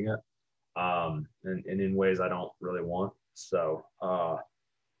I'm writing it. And in ways I don't really want. So,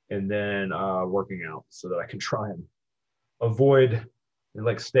 and then working out so that I can try and avoid and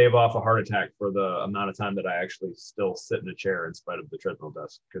like stave off a heart attack for the amount of time that I actually still sit in a chair in spite of the treadmill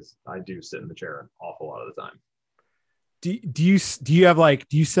desk, because I do sit in the chair an awful lot of the time. Do you have like,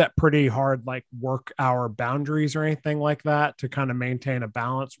 do you set pretty hard like work hour boundaries or anything like that to kind of maintain a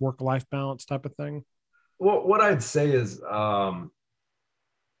balance, work-life balance type of thing? Well, what I'd say is I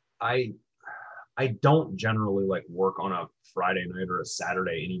don't generally like work on a Friday night or a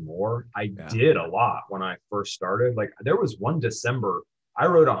Saturday anymore. I did a lot when I first started. Like there was one December, I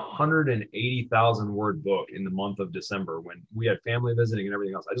wrote 180,000 word book in the month of December when we had family visiting and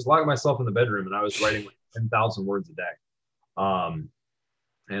everything else. I just locked myself in the bedroom and I was writing like 10,000 words a day.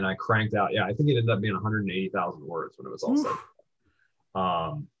 And I cranked out. Yeah, I think it ended up being 180,000 words when it was all said.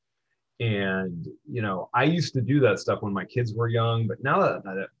 And, you know, I used to do that stuff when my kids were young, but now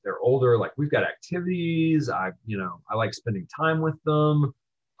that they're older, like we've got activities, I like spending time with them.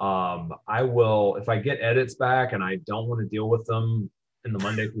 I will, if I get edits back and I don't want to deal with them in the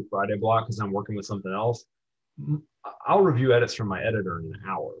Monday through Friday block because I'm working with something else, I'll review edits from my editor in an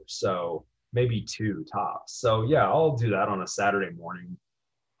hour. So maybe 2 tops. So yeah, I'll do that on a Saturday morning.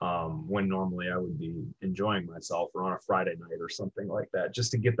 When normally I would be enjoying myself, or on a Friday night or something like that,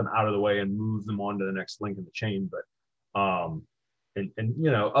 just to get them out of the way and move them on to the next link in the chain. But, and you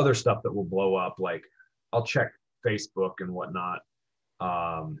know, other stuff that will blow up, like I'll check Facebook and whatnot,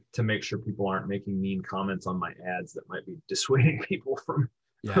 to make sure people aren't making mean comments on my ads that might be dissuading people from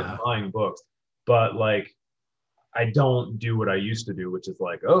buying books. But like, I don't do what I used to do, which is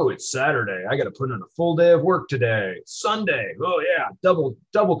like, oh, it's Saturday, I got to put in a full day of work today. Sunday, oh yeah,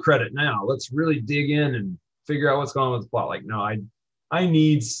 double credit now. Let's really dig in and figure out what's going on with the plot. Like, no, I I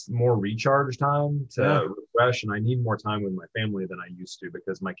need more recharge time to Yeah. refresh, and I need more time with my family than I used to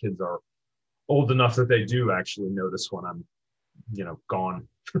because my kids are old enough that they do actually notice when I'm, gone.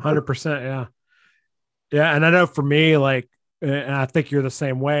 100%. Yeah. Yeah. And I know for me, like, and I think you're the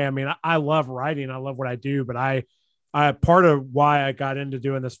same way. I mean, I love writing. I love what I do, but I part of why I got into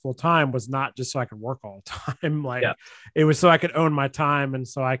doing this full time was not just so I could work all the time. Like Yeah. it was so I could own my time and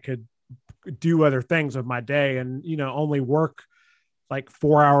so I could do other things with my day and, only work like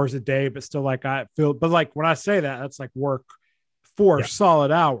 4 hours a day, but still like I feel, but like when I say that, that's like work 4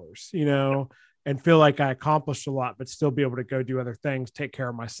 solid hours, and feel like I accomplished a lot, but still be able to go do other things, take care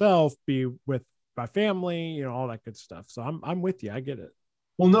of myself, be with my family, all that good stuff. So I'm with you. I get it.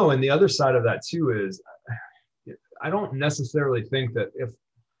 Well, no, and the other side of that too is I don't necessarily think that if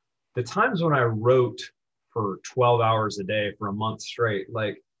the times when I wrote for 12 hours a day for a month straight,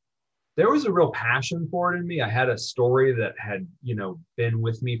 like there was a real passion for it in me. I had a story that had, been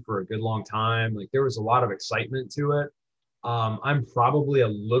with me for a good long time. Like there was a lot of excitement to it. I'm probably a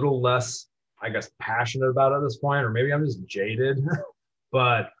little less, I guess, passionate about it at this point, or maybe I'm just jaded,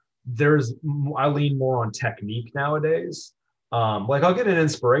 but I lean more on technique nowadays. Like I'll get an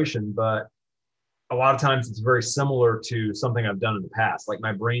inspiration, but a lot of times it's very similar to something I've done in the past. Like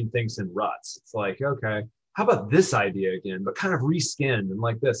my brain thinks in ruts. It's like, okay, how about this idea again, but kind of reskinned and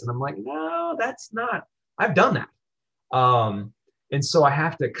like this. And I'm like, no, that's not, I've done that. And so I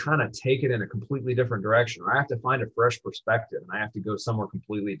have to kind of take it in a completely different direction, or I have to find a fresh perspective and I have to go somewhere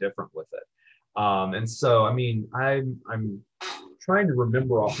completely different with it. And so, I mean, I'm trying to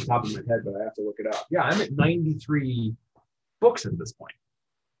remember off the top of my head, but I have to look it up. Yeah, I'm at 93 books at this point.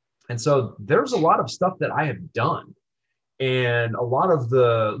 And so there's a lot of stuff that I have done, and a lot of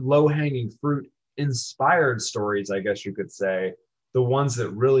the low-hanging fruit inspired stories, I guess you could say, the ones that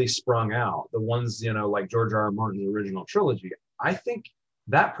really sprung out, the ones, like George R. R. Martin's original trilogy, I think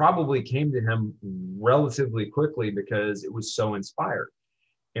that probably came to him relatively quickly because it was so inspired.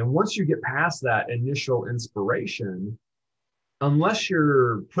 And once you get past that initial inspiration, unless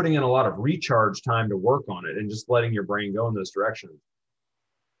you're putting in a lot of recharge time to work on it and just letting your brain go in those directions,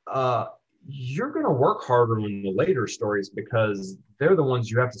 you're going to work harder on the later stories because they're the ones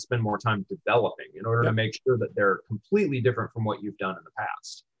you have to spend more time developing in order to make sure that they're completely different from what you've done in the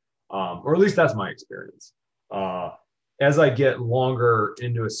past. Or at least that's my experience. As I get longer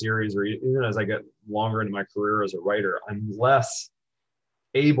into a series, or even as I get longer into my career as a writer, I'm less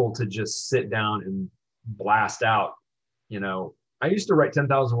able to just sit down and blast out. I used to write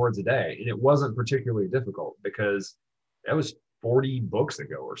 10,000 words a day, and it wasn't particularly difficult because that was 40 books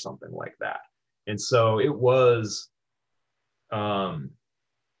ago or something like that. And so it was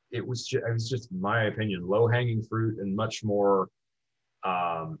just my opinion, low hanging fruit and much more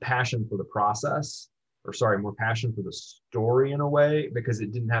passion for the process, more passion for the story in a way, because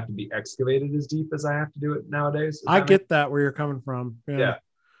it didn't have to be excavated as deep as I have to do it nowadays. I get that where you're coming from. Yeah.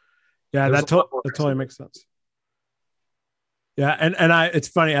 That totally makes sense. Yeah. And it's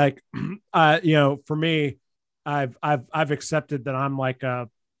funny, like, for me, I've accepted that I'm like a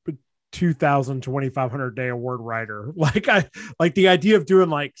 2,000 to 2,500 day a word writer. Like the idea of doing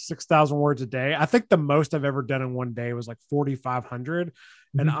like 6,000 words a day. I think the most I've ever done in one day was like 4,500.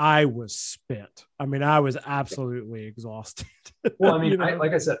 And I was spent. I mean, I was absolutely exhausted. Well, I mean,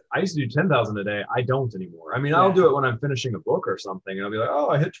 like I said, I used to do 10,000 a day. I don't anymore. I mean, I'll do it when I'm finishing a book or something, and I'll be like, oh,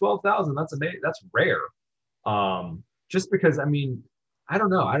 I hit 12,000. That's amazing. That's rare. Just because, I mean, I don't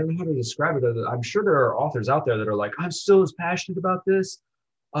know how to describe it. I'm sure there are authors out there that are like, I'm still as passionate about this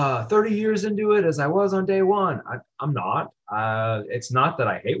 30 years into it as I was on day one. I'm not. It's not that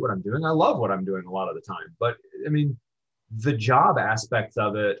I hate what I'm doing. I love what I'm doing a lot of the time. But I mean, the job aspects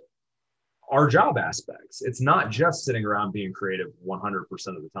of it are job aspects. It's not just sitting around being creative 100%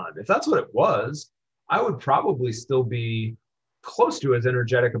 of the time. If that's what it was, I would probably still be close to as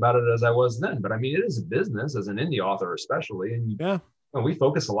energetic about it as I was then. But I mean, it is a business, as an indie author especially, and we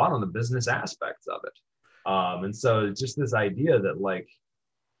focus a lot on the business aspects of it. And so just this idea that like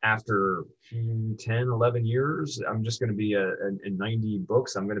after 10, 11 years, I'm just going to be in 90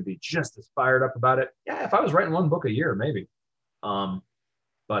 books, I'm going to be just as fired up about it. Yeah, if I was writing one book a year, maybe.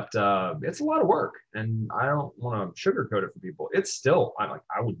 But it's a lot of work, and I don't want to sugarcoat it for people. It's still,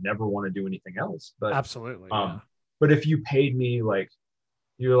 I would never want to do anything else. But absolutely. But if you paid me, like,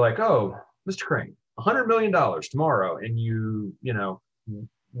 you're like, oh, Mr. Crane, $100 million tomorrow, and you know,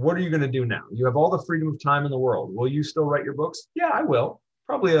 what are you going to do now? You have all the freedom of time in the world. Will you still write your books? Yeah, I will.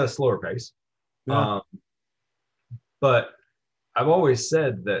 Probably at a slower pace. Yeah. But I've always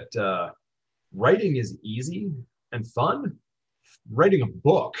said that writing is easy and fun. Writing a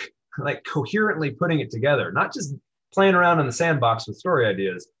book, like coherently putting it together, not just playing around in the sandbox with story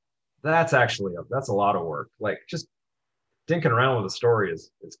ideas, that's a lot of work. Like just dinking around with a story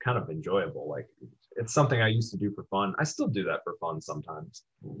is kind of enjoyable. Like it's something I used to do for fun. I still do that for fun sometimes.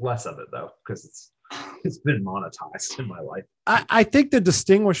 Less of it though, because it's been monetized in my life. I think the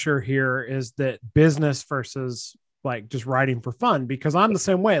distinguisher here is that business versus like just writing for fun, because I'm the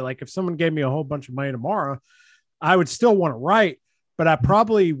same way. Like if someone gave me a whole bunch of money tomorrow, I would still want to write, but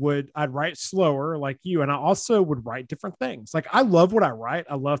I'd write slower like you. And I also would write different things. Like I love what I write.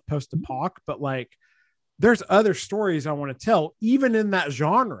 I love post-apoc, but like there's other stories I want to tell, even in that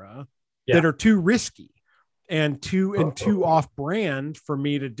genre, that are too risky and too off brand for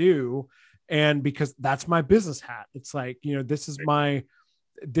me to do. And because that's my business hat, it's like, this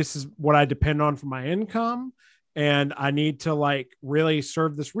is what I depend on for my income. And I need to like really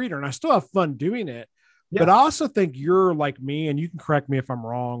serve this reader. And I still have fun doing it. Yeah. But I also think you're like me, and you can correct me if I'm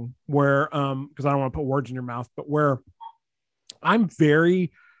wrong, where, because I don't want to put words in your mouth, but where I'm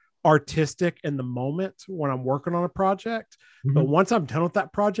very artistic in the moment when I'm working on a project. Mm-hmm. But once I'm done with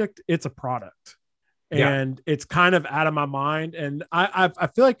that project, it's a product. And it's kind of out of my mind. And I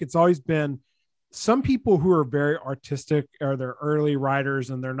feel like it's always been some people who are very artistic or they're early writers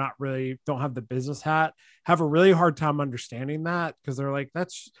and they're not really, don't have the business hat, have a really hard time understanding that, because they're like, but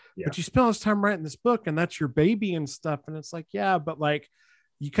you spend all this time writing this book and that's your baby and stuff. And it's like, yeah, but like,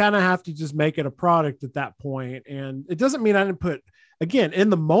 you kind of have to just make it a product at that point. And it doesn't mean I didn't put, again, in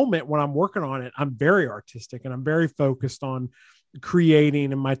the moment when I'm working on it, I'm very artistic and I'm very focused on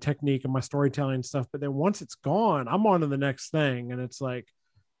creating and my technique and my storytelling and stuff. But then once it's gone, I'm on to the next thing. And it's like,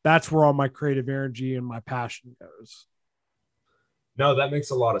 that's where all my creative energy and my passion goes. No, that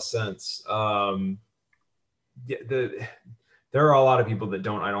makes a lot of sense. There are a lot of people that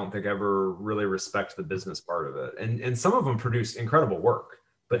I don't think ever really respect the business part of it. And some of them produce incredible work,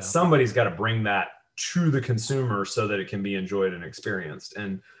 but somebody's got to bring that to the consumer so that it can be enjoyed and experienced.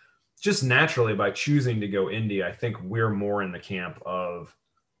 And just naturally, by choosing to go indie, I think we're more in the camp of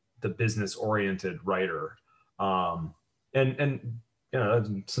the business-oriented writer, and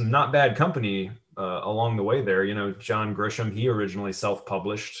some not bad company along the way there. John Grisham, he originally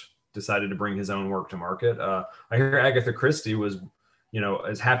self-published, decided to bring his own work to market. I hear Agatha Christie was,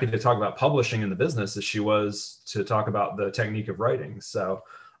 as happy to talk about publishing in the business as she was to talk about the technique of writing. So,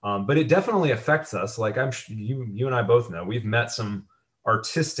 but it definitely affects us. Like you and I both know, we've met some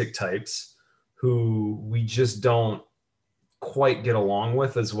artistic types who we just don't quite get along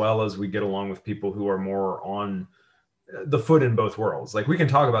with as well as we get along with people who are more on the foot in both worlds. Like we can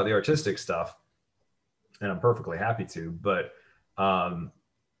talk about the artistic stuff and I'm perfectly happy to, but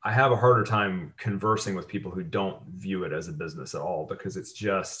I have a harder time conversing with people who don't view it as a business at all, because it's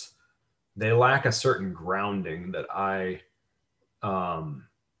just, they lack a certain grounding that I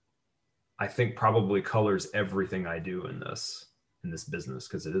think probably colors everything I do in this business,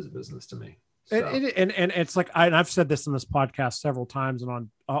 because it is a business to me. So. And it's like, I've said this in this podcast several times and on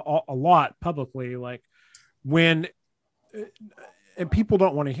a lot publicly, like when, and people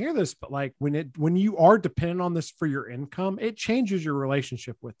don't want to hear this, but like when you are dependent on this for your income, it changes your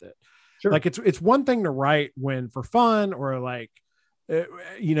relationship with it. Sure. Like it's one thing to write when for fun or like,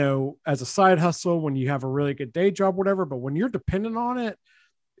 as a side hustle, when you have a really good day job, whatever, but when you're dependent on it,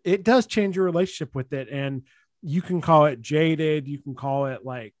 it does change your relationship with it. And you can call it jaded. You can call it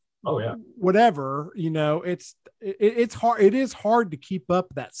like, whatever, it's hard. It is hard to keep up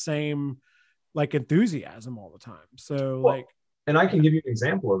that same like enthusiasm all the time. So and I can give you an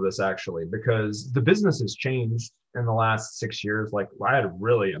example of this actually, because the business has changed in the last 6 years. Like I had a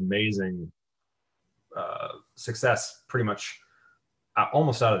really amazing success pretty much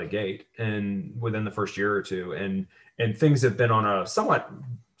almost out of the gate and within the first year or two. And things have been on a somewhat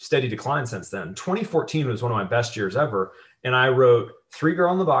steady decline since then. 2014 was one of my best years ever. And I wrote 3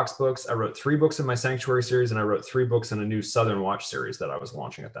 Girl in the Box books. I wrote 3 books in my Sanctuary series, and I wrote 3 books in a new Southern Watch series that I was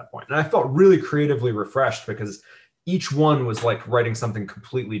launching at that point. And I felt really creatively refreshed because each one was like writing something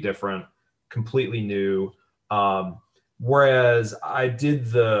completely different, completely new. Whereas I did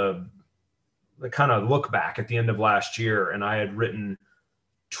the kind of look back at the end of last year, and I had written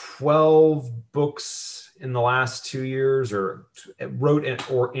 12 books in the last 2 years, or wrote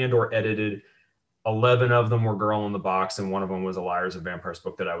or edited. 11 of them were Girl in the Box, and one of them was a Liars and Vampires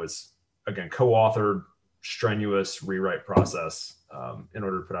book that I was, again, co-authored, strenuous rewrite process in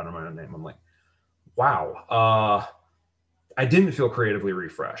order to put out my own name. I'm like, wow. I didn't feel creatively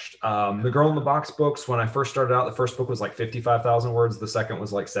refreshed. The Girl in the Box books, when I first started out, the first book was like 55,000 words. The second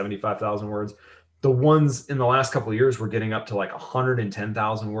was like 75,000 words. The ones in the last couple of years were getting up to like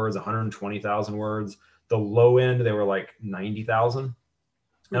 110,000 words, 120,000 words. The low end, they were like 90,000.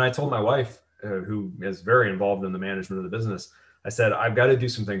 And I told my wife, who is very involved in the management of the business, I said, I've got to do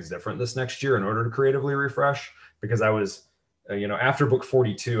some things different this next year in order to creatively refresh, because I was, after book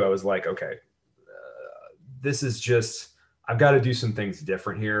 42, I was like, okay, this is just, I've got to do some things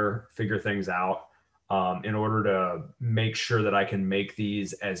different here, figure things out in order to make sure that I can make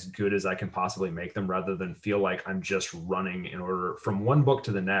these as good as I can possibly make them, rather than feel like I'm just running in order from one book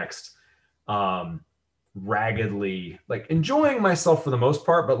to the next, raggedly, like enjoying myself for the most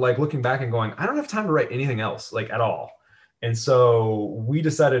part, but like looking back and going, I don't have time to write anything else, like at all. And so we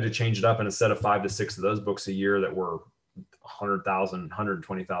decided to change it up, and instead of 5 to 6 of those books a year that were 100,000,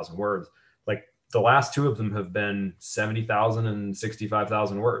 120,000 words, like the last 2 of them have been 70,000 and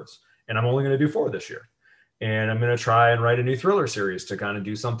 65,000 words. And I'm only going to do 4 this year. And I'm going to try and write a new thriller series to kind of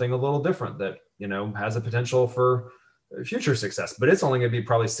do something a little different that, has a potential for future success, but it's only going to be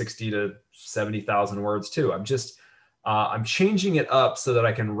probably 60 to 70,000 words too. I'm changing it up so that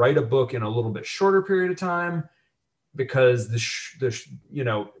I can write a book in a little bit shorter period of time, because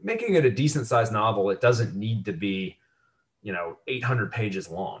making it a decent sized novel, it doesn't need to be, 800 pages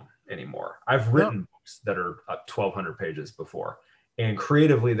long anymore. I've written books that are up 1,200 pages before, and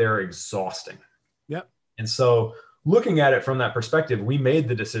creatively they're exhausting. Yep. And so looking at it from that perspective, we made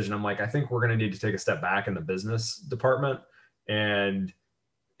the decision. I'm like, I think we're going to need to take a step back in the business department, and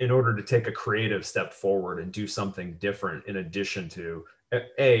in order to take a creative step forward and do something different, in addition to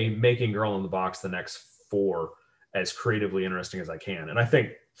making Girl in the Box the next 4 as creatively interesting as I can. And I think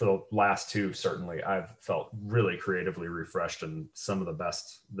for the last 2, certainly I've felt really creatively refreshed and some of the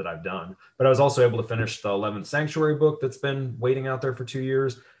best that I've done. But I was also able to finish the 11th Sanctuary book that's been waiting out there for 2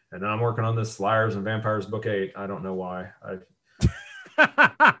 years. And now I'm working on this Liars and Vampires book 8. I don't know why.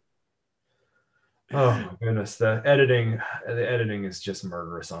 Oh my goodness. The editing is just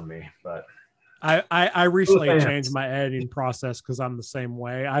murderous on me, but I recently changed my editing process, because I'm the same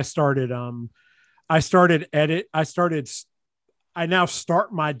way. I now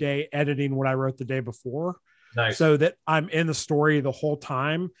start my day editing what I wrote the day before. Nice. So that I'm in the story the whole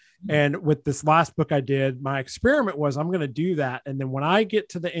time. And with this last book I did, my experiment was, I'm going to do that. And then when I get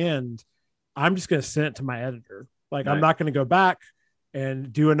to the end, I'm just going to send it to my editor. Like, nice. I'm not going to go back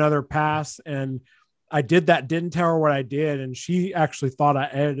and do another pass. And I did that, didn't tell her what I did. And she actually thought I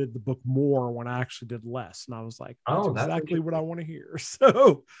edited the book more when I actually did less. And I was like, that's exactly what I want to hear.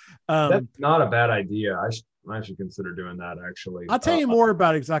 So that's not a bad idea. I should consider doing that, actually. I'll tell you more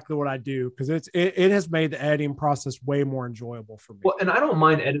about exactly what I do, because it has made the editing process way more enjoyable for me. Well, and I don't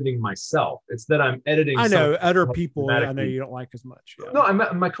mind editing myself. It's that I'm editing. I know other people, I know you don't like as much. Yeah. No,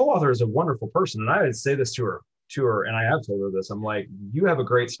 my co-author is a wonderful person. And I would say this to her, and I have told her this. I'm like, you have a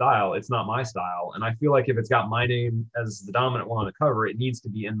great style. It's not my style. And I feel like if it's got my name as the dominant one on the cover, it needs to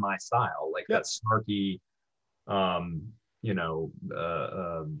be in my style. Like that snarky,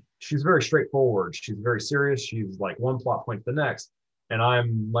 she's very straightforward. She's very serious. She's like one plot point to the next. And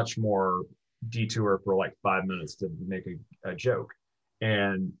I'm much more detour for like 5 minutes to make a joke.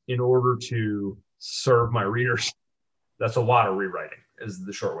 And in order to serve my readers, that's a lot of rewriting, is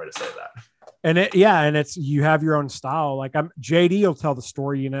the short way to say that. And it's, you have your own style. Like JD will tell the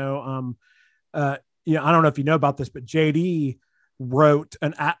story, I don't know if you know about this, but JD wrote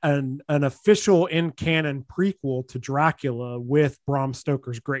an official in canon prequel to Dracula with Bram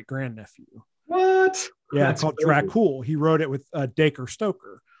Stoker's great grandnephew. What? Yeah, it's called Dracul. He wrote it with Dacre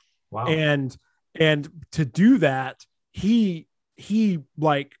Stoker. Wow. And to do that, he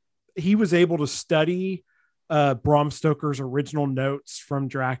was able to study Bram Stoker's original notes from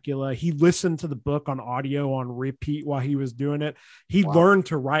Dracula. He listened to the book on audio on repeat while he was doing it. He learned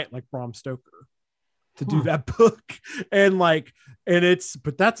to write like Bram Stoker to do that book.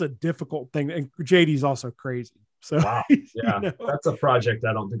 But that's a difficult thing. And JD's also crazy. So wow. Yeah, that's a project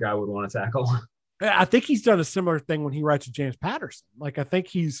I don't think I would want to tackle. I think he's done a similar thing when he writes with James Patterson. Like, I think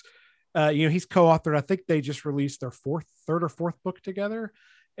he's co-authored. I think they just released their third or fourth book together.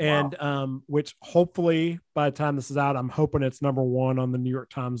 And which hopefully by the time this is out, I'm hoping it's number 1 on the New York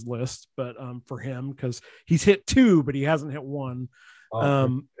Times list, but for him, because he's hit 2, but he hasn't hit 1.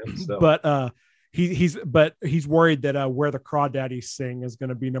 But he's worried that Where the Crawdaddies Sing is going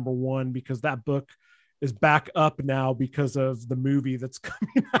to be number 1, because that book is back up now because of the movie that's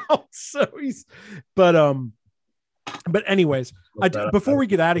coming out. So but anyways, before we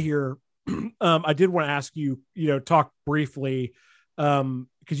get out of here, I did want to ask you, talk briefly,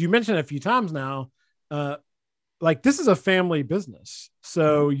 because you mentioned it a few times now, like this is a family business.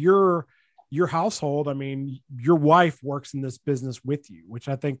 So your household, I mean, your wife works in this business with you, which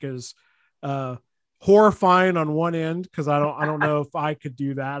I think is horrifying on one end, because I don't know if I could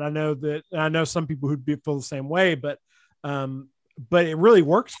do that. I know some people who'd feel the same way, but but it really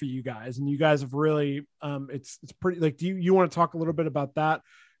works for you guys, and you guys have really, it's pretty, like, do you want to talk a little bit about that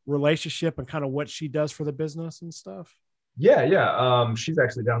relationship and kind of what she does for the business and stuff? Yeah. She's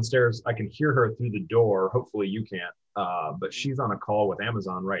actually downstairs. I can hear her through the door. Hopefully you can't. But she's on a call with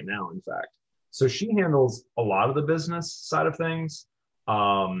Amazon right now, in fact. So she handles a lot of the business side of things.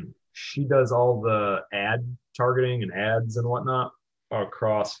 She does all the ad targeting and ads and whatnot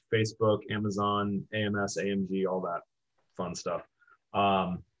across Facebook, Amazon, AMS, AMG, all that fun stuff.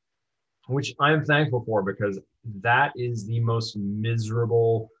 Which I'm thankful for, because that is the most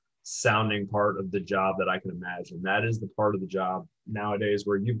miserable sounding part of the job that I can imagine. That is the part of the job nowadays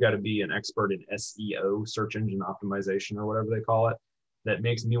where you've got to be an expert in SEO, search engine optimization, or whatever they call it. That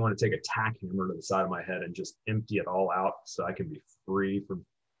makes me want to take a tack hammer to the side of my head and just empty it all out so I can be free from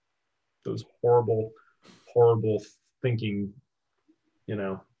those horrible, horrible thinking,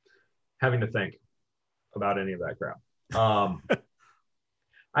 having to think about any of that crap.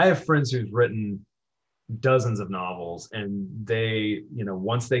 I have friends who've written dozens of novels, and they,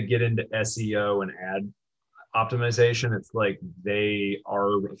 once they get into SEO and ad optimization, it's like they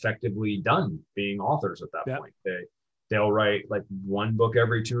are effectively done being authors at that point. They'll write like one book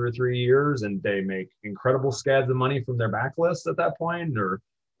every 2 or 3 years, and they make incredible scads of money from their backlist at that point, or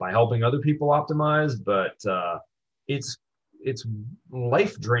by helping other people optimize. But it's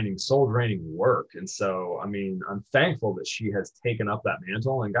life draining, soul draining work. And so, I mean, I'm thankful that she has taken up that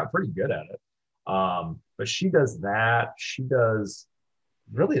mantle and got pretty good at it. But she does that. She does,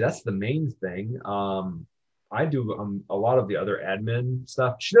 really, that's the main thing. I do a lot of the other admin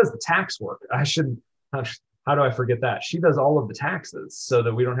stuff. She does the tax work. How do I forget that? She does all of the taxes so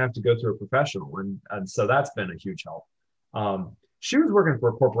that we don't have to go through a professional. And so that's been a huge help. She was working for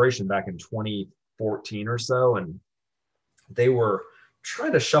a corporation back in 2014 or so, and they were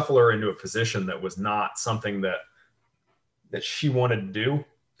trying to shuffle her into a position that was not something that she wanted to do.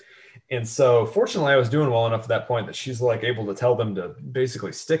 And so fortunately I was doing well enough at that point that she's like able to tell them to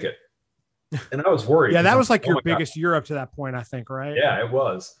basically stick it. And I was worried. Yeah, that was like your biggest year up to that point, I think, right? Yeah, it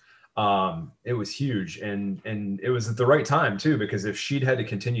was. It was huge, and it was at the right time too, because if she'd had to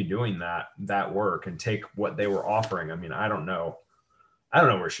continue doing that work and take what they were offering, I mean, I don't know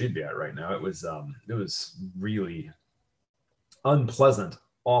where she'd be at right now. It was really unpleasant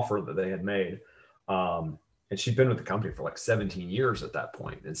offer that they had made. And she'd been with the company for like 17 years at that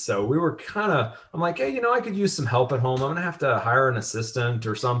point. And so we were I'm like, hey, I could use some help at home. I'm going to have to hire an assistant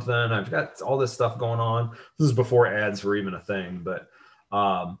or something. I've got all this stuff going on. This is before ads were even a thing, but,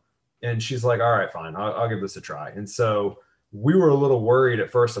 and she's like, all right, fine, I'll give this a try. And so we were a little worried at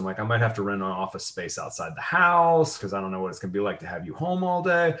first. I'm like, I might have to rent an office space outside the house because I don't know what it's going to be like to have you home all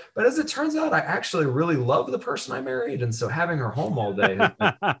day. But as it turns out, I actually really love the person I married. And so having her home all day has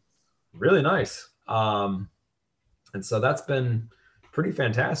been really nice. And so that's been pretty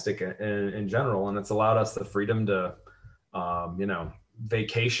fantastic in general. And it's allowed us the freedom to,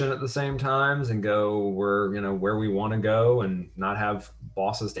 vacation at the same times and go where we want to go and not have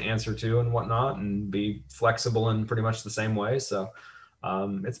bosses to answer to and whatnot, and be flexible in pretty much the same way. So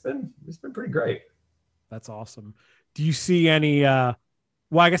it's been pretty great. That's awesome. Do you see any, well,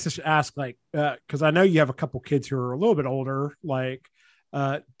 I guess I should ask, like, cause I know you have a couple kids who are a little bit older, like,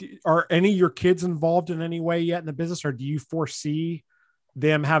 are any of your kids involved in any way yet in the business, or do you foresee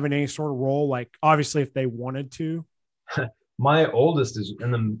them having any sort of role? Like, obviously if they wanted to. My oldest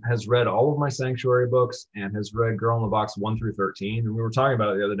has read all of my Sanctuary books and has read Girl in the Box 1 through 13. And we were talking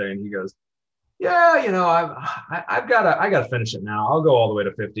about it the other day, and he goes, yeah, I gotta finish it now. I'll go all the way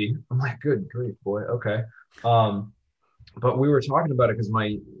to 50. I'm like, good grief, boy. Okay. But we were talking about it because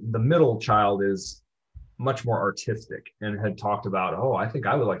the middle child is much more artistic and had talked about, I think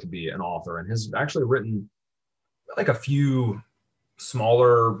I would like to be an author, and has actually written like a few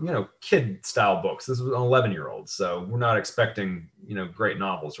smaller, kid style books. This was an 11-year-old. So we're not expecting, great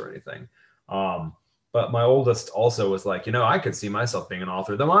novels or anything. But my oldest also was like, I could see myself being an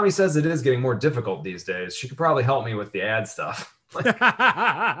author. The mommy says it is getting more difficult these days. She could probably help me with the ad stuff.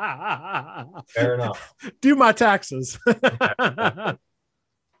 Fair enough. Do my taxes. You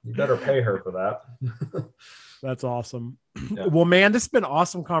better pay her for that. That's awesome. Yeah. Well, man, this has been an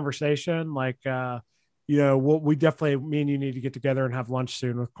awesome conversation. Like, we definitely, me and you need to get together and have lunch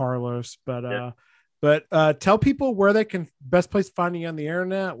soon with Carlos, but tell people where they can, best place to find you on the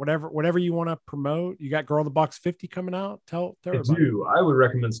internet, whatever you want to promote. You got Girl in the Box 50 coming out. Tell everybody. I would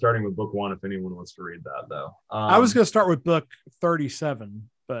recommend starting with book 1 if anyone wants to read that, though. I was going to start with book 37,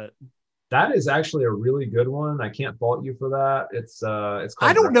 but That is actually a really good one. I can't fault you for that. It's called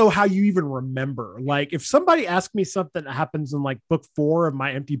I don't know how you even remember. Like, if somebody asked me something that happens in like book 4 of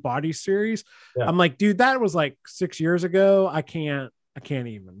my Empty Body series, Yeah. I'm like, dude, that was like 6 years ago. I can't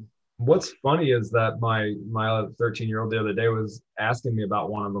even. What's funny is that my 13-year-old the other day was asking me about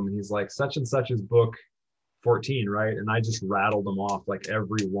one of them, and he's like, such and such is book 14, right? And I just rattled them off like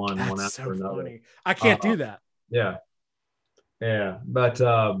every one after so another. funny. I can't do that. Yeah. But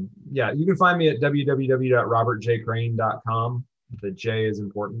yeah, you can find me at www.robertjcrane.com. The J is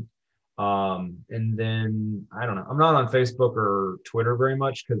important. And then I don't know. I'm not on Facebook or Twitter very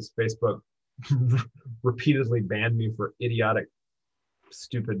much because Facebook repeatedly banned me for idiotic,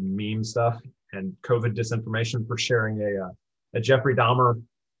 stupid meme stuff and COVID disinformation for sharing a Jeffrey Dahmer.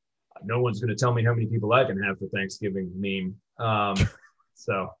 No one's going to tell me how many people I can have for Thanksgiving meme.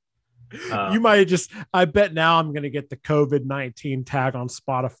 You might just, I bet now I'm going to get the COVID-19 tag on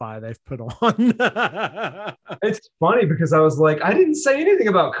Spotify they've put on. It's funny because I was like, I didn't say anything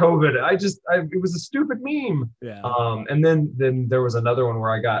about COVID. It was a stupid meme. Yeah. And then there was another one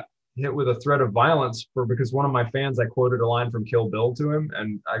where I got hit with a threat of violence because one of my fans, I quoted a line from Kill Bill to him,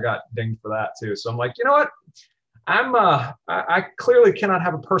 and I got dinged for that too. So I'm like, you know what? I clearly cannot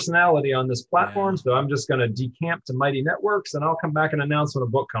have a personality on this platform, so I'm just going to decamp to Mighty Networks, and I'll come back and announce when a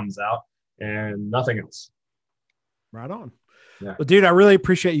book comes out, and nothing else. Right on. Yeah. Well, dude, I really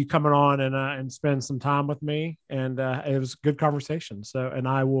appreciate you coming on and spending some time with me, and it was a good conversation. So, and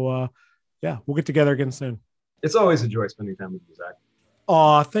I will, we'll get together again soon. It's always a joy spending time with you, Zach.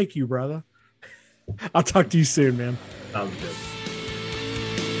 Oh, thank you, brother. I'll talk to you soon, man. Sounds good.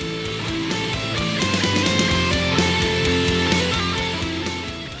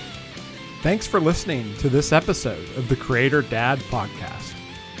 Thanks for listening to this episode of the Creator Dad Podcast.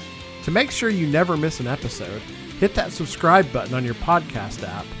 To make sure you never miss an episode, hit that subscribe button on your podcast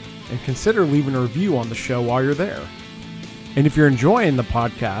app and consider leaving a review on the show while you're there. And if you're enjoying the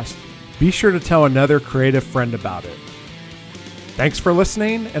podcast, be sure to tell another creative friend about it. Thanks for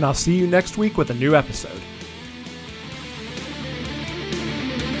listening, and I'll see you next week with a new episode.